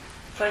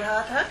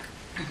 Farhat Haq.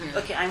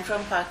 Okay, I'm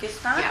from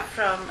Pakistan, Yeah.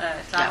 from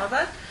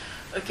Islamabad.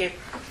 Okay,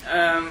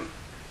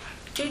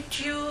 did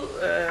you,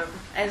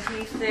 as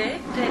we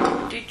said,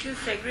 did you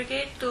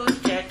segregate those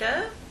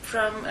data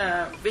from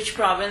which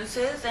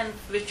provinces and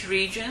which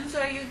regions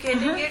are you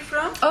getting it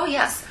from? Oh,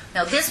 yes.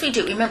 Now, this we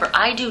do. Remember,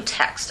 I do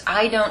text.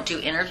 I don't do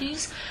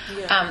interviews.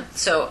 Yeah.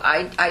 So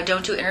I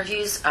don't do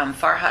interviews.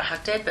 Farhat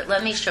Haq did, but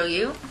let me show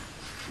you.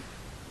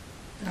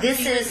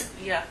 This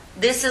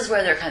is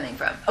where they're coming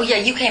from. Oh, yeah,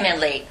 you came in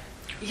late.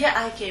 Yeah,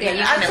 I came Yeah, in.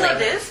 you I came in saw later.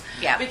 this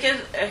Yeah. because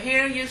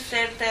here you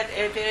said that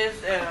it is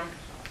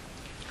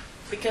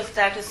because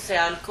that is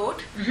Sialkot,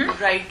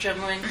 right?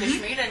 Jammu and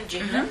Kashmir and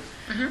Jhelum.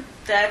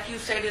 That you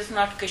said is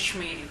not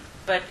Kashmiri,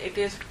 but it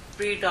is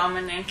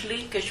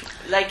predominantly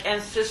like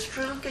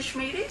ancestral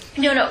Kashmiri.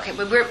 No. Okay,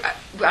 but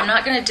I'm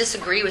not going to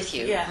disagree with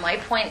you. Yeah. My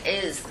point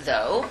is,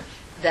 though,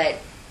 that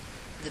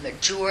the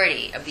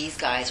majority of these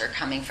guys are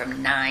coming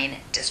from 9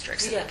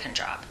 districts in the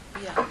Punjab.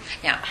 Yeah.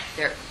 Now,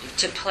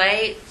 to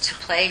play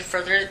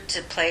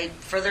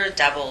further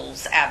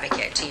devil's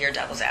advocate to your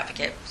devil's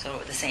advocate,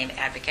 so the same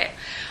advocate.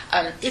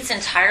 It's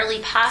entirely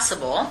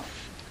possible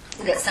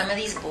that some of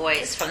these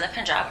boys from the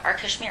Punjab are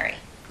Kashmiri.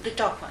 The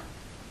top one,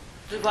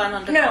 the one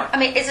on the No, top. I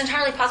mean it's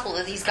entirely possible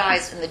that these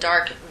guys in the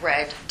dark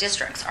red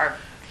districts are.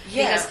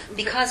 Yeah.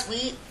 Because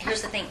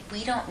here's the thing,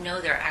 we don't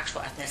know their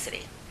actual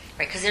ethnicity,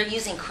 right? Because they're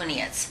using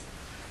Kuniyats.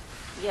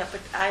 Yeah,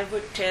 but I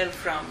would tell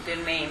from their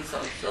names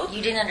also.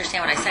 You didn't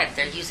understand what I said.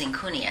 They're using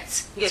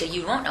Kuniyats, Yes. so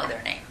you won't know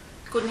their name.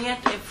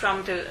 Kunyat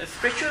from the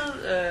spiritual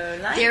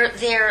line.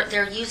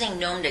 They're using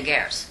nom de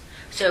guerres.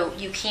 So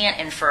you can't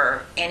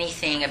infer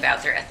anything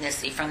about their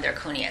ethnicity from their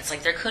Kuniyats.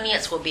 Like their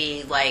Kuniyats will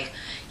be like,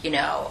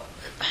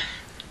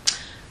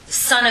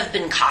 son of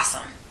bin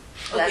Qasim.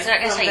 That's not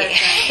going to from tell you. that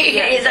time.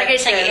 Yeah, It's not going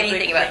to that's tell you a anything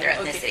big about their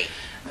thing. ethnicity.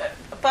 Okay.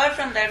 Apart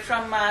from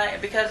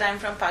that, because I'm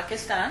from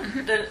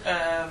Pakistan, the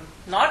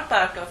north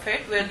part of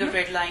it, where the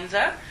red lines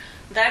are,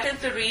 that is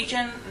the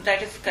region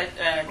that is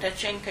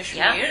touching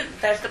Kashmir. Yeah.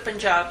 That's the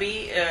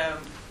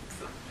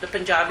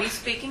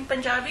Punjabi-speaking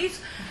Punjabis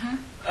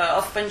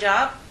of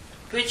Punjab,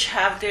 which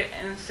have their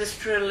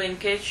ancestral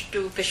linkage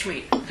to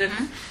Kashmir. The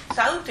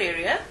south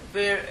area,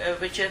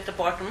 which is the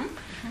bottom,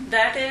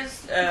 that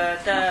is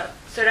the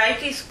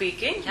Saraiki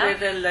speaking, Yeah. where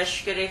the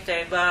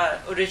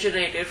Lashkar-e-Taiba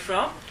originated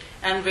from,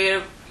 and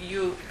where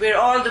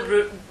all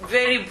the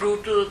very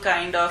brutal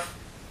kind of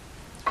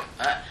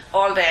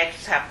all the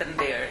acts happened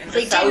there in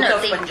the south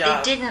of They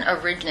Punjab. didn't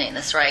originate in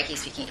the Saraiki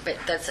speaking,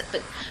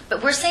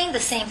 but we're saying the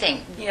same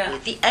thing. Yeah.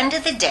 At the end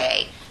of the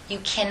day, you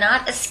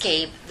cannot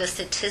escape the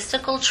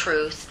statistical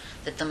truth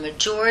that the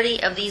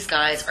majority of these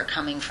guys are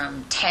coming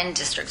from 10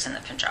 districts in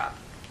the Punjab.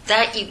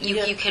 That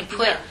you can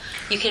put, Yeah.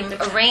 you can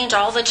arrange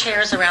all the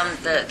chairs around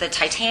the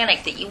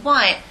Titanic that you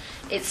want.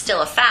 It's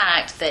still a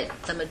fact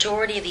that the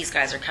majority of these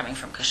guys are coming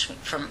from Kashmir,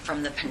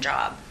 from the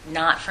Punjab,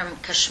 not from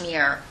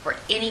Kashmir or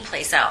any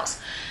place else.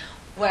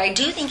 What I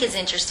do think is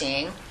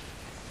interesting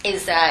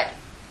is that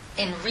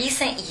in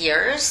recent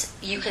years,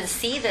 you can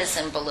see this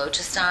in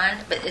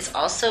Balochistan, but it's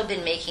also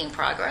been making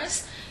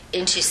progress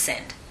into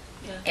Sindh.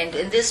 Yeah. And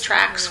this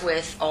tracks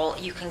with all,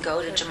 you can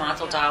go to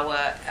Jamaat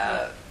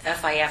al-Dawa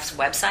FIF's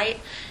website,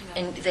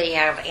 and they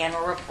have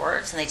annual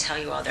reports, and they tell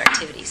you all their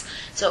activities.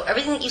 So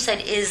everything that you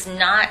said is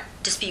not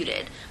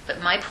disputed, but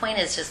my point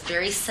is just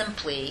very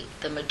simply,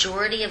 the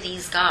majority of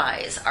these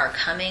guys are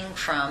coming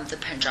from the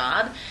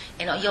Punjab,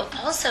 and you'll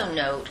also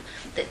note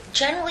that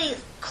generally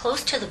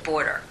close to the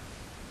border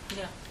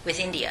Yeah. with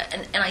India.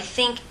 And I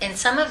think in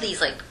some of these,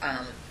 like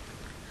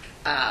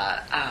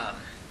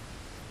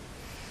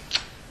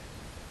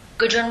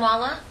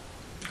Gujranwala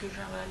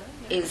Gujranwala,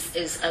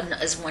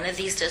 yeah. is one of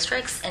these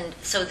districts, and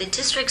so the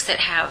districts that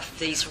have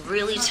these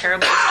really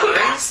terrible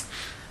stories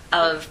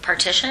of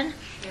partition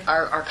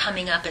are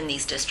coming up in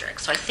these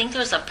districts. So I think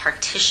there's a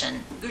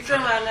partition.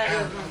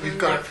 Gujranwala we've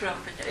is got- not from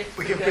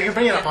We can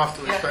bring it up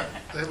afterwards, but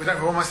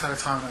we're almost out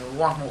of time.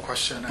 One more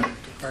question. And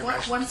very One,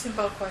 passionate. one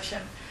simple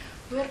question.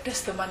 Where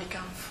does the money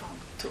come from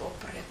to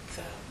operate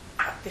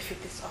the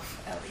activities of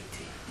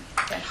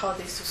LET, and how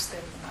they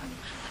sustain the money?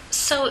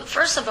 So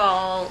first of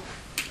all,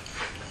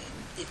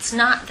 it's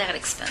not that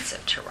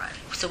expensive to run.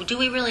 So do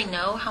we really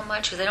know how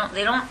much? They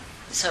don't.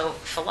 So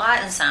Falat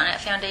and Sanat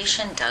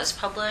Foundation does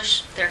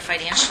publish their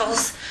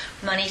financials,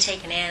 money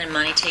taken in and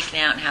money taken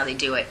out, and how they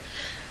do it.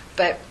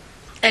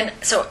 And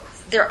so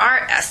there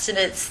are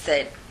estimates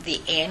that the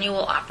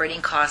annual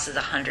operating cost is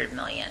 $100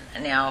 million.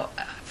 And now,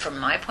 from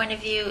my point of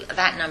view,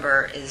 that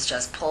number is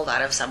just pulled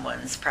out of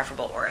someone's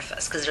preferable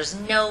orifice, because there's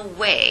no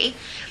way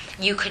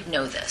you could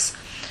know this.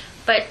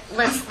 But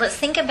let's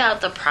think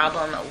about the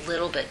problem a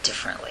little bit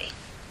differently.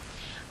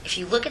 If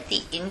you look at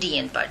the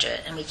Indian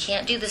budget, and we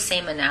can't do the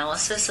same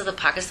analysis of the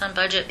Pakistan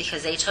budget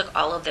because they took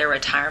all of their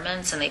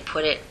retirements and they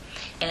put it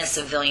in a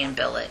civilian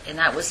billet, and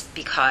that was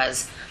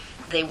because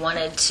they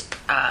wanted,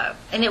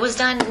 and it was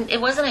done,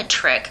 it wasn't a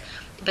trick,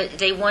 but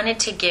they wanted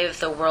to give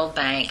the World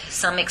Bank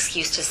some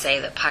excuse to say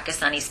that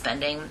Pakistani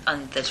spending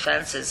on the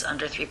defense is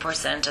under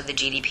 3% of the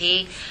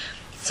GDP.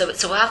 So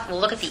we'll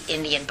look at the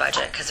Indian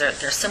budget because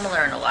they're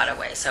similar in a lot of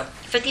ways. So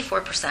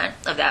 54%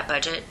 of that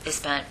budget is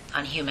spent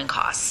on human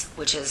costs,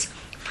 which is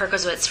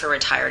perquisites for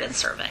retired and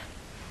serving.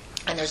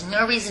 And there's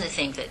no reason to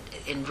think that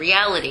in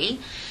reality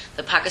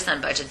the Pakistan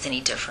budget's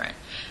any different.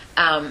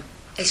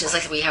 It's just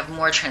like we have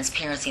more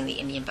transparency in the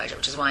Indian budget,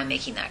 which is why I'm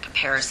making that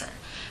comparison.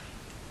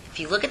 If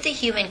you look at the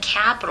human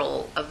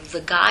capital of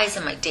the guys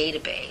in my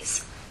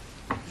database,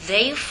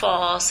 they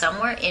fall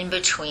somewhere in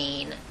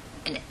between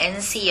an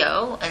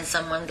NCO and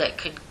someone that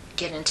could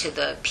get into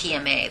the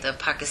PMA, the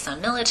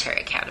Pakistan Military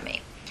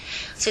Academy.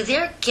 So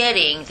they're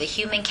getting the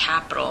human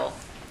capital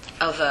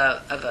of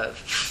a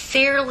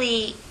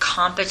fairly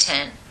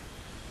competent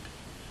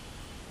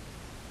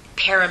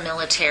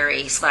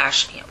paramilitary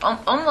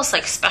 / almost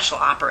like special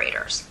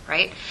operators,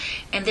 right?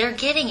 And they're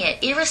getting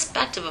it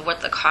irrespective of what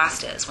the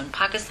cost is. When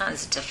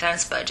Pakistan's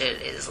defense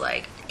budget is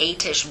like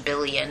 8-ish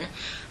billion,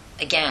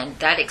 again,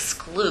 that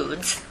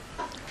excludes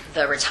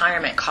the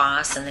retirement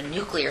costs and the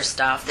nuclear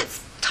stuff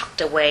that's tucked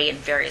away in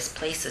various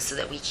places so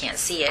that we can't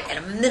see it. At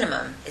a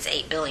minimum is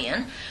 8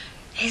 billion.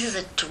 This is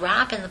a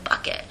drop in the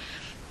bucket.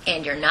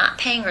 And you're not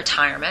paying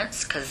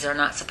retirements because they're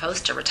not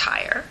supposed to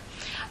retire.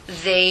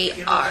 They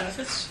Funeral are.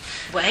 benefits?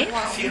 What?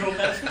 Funeral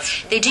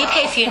benefits? They do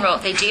pay funeral.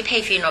 They do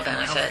pay funeral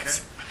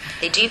benefits.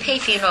 They do pay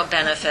funeral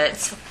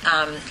benefits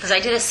because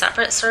I did a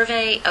separate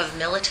survey of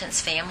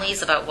militants'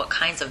 families about what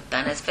kinds of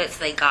benefits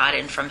they got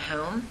and from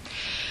whom.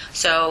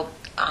 So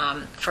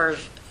for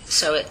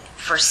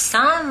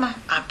some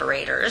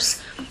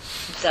operators,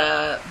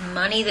 the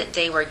money that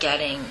they were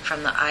getting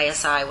from the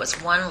ISI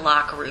was 1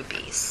 lakh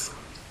rupees.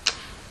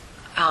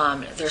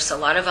 There's a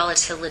lot of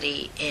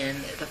volatility in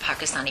the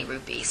Pakistani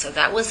rupee, so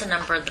that was the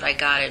number that I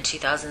got in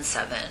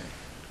 2007.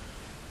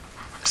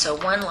 So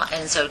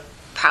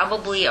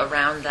probably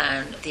around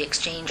then, the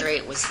exchange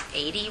rate was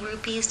 80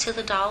 rupees to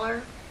the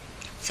dollar.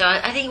 So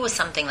I think it was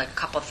something like a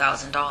couple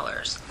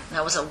 $1,000s. And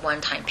that was a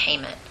one-time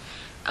payment.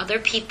 Other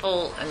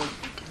people, and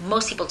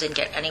most people didn't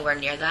get anywhere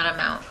near that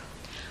amount.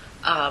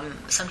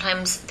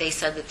 Sometimes they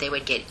said that they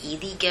would get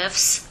Eidi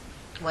gifts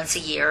once a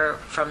year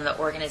from the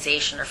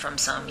organization or from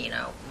some,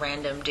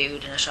 random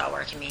dude in a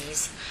shalwar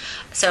kameez.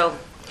 So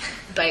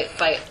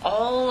by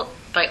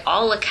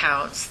all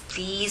accounts,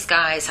 these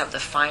guys have the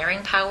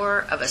firing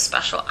power of a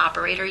special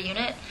operator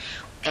unit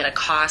at a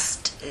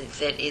cost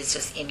that is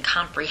just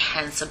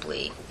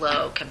incomprehensibly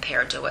low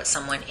compared to what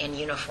someone in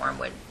uniform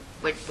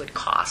would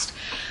cost.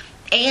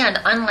 And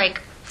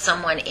unlike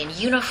someone in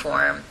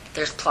uniform,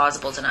 there's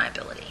plausible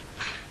deniability.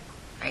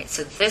 Right?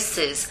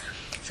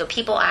 So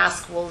people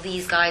ask, will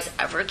these guys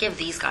ever give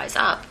these guys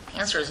up? The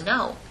answer is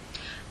no.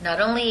 Not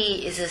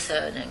only is this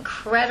an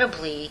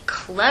incredibly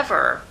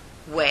clever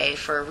way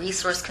for a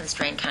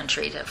resource-constrained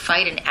country to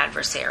fight an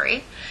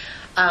adversary,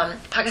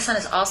 Pakistan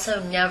has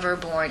also never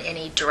borne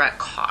any direct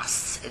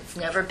costs. It's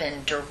never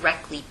been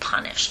directly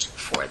punished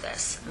for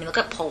this. I mean, look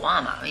at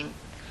Pulwama.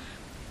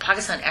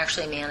 Pakistan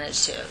actually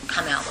managed to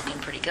come out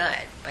looking pretty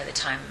good by the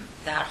time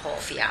that whole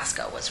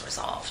fiasco was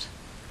resolved.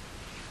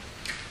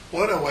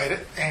 What a way to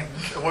end.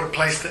 What a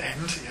place to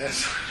end,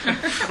 yes.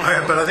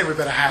 But I think we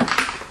better have.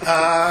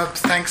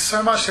 Thanks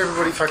so much to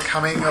everybody for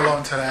coming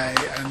along today.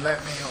 And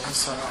let me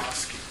also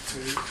ask you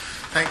to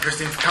thank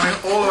Christine for coming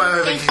all the way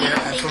over here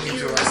and talking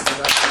to us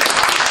today.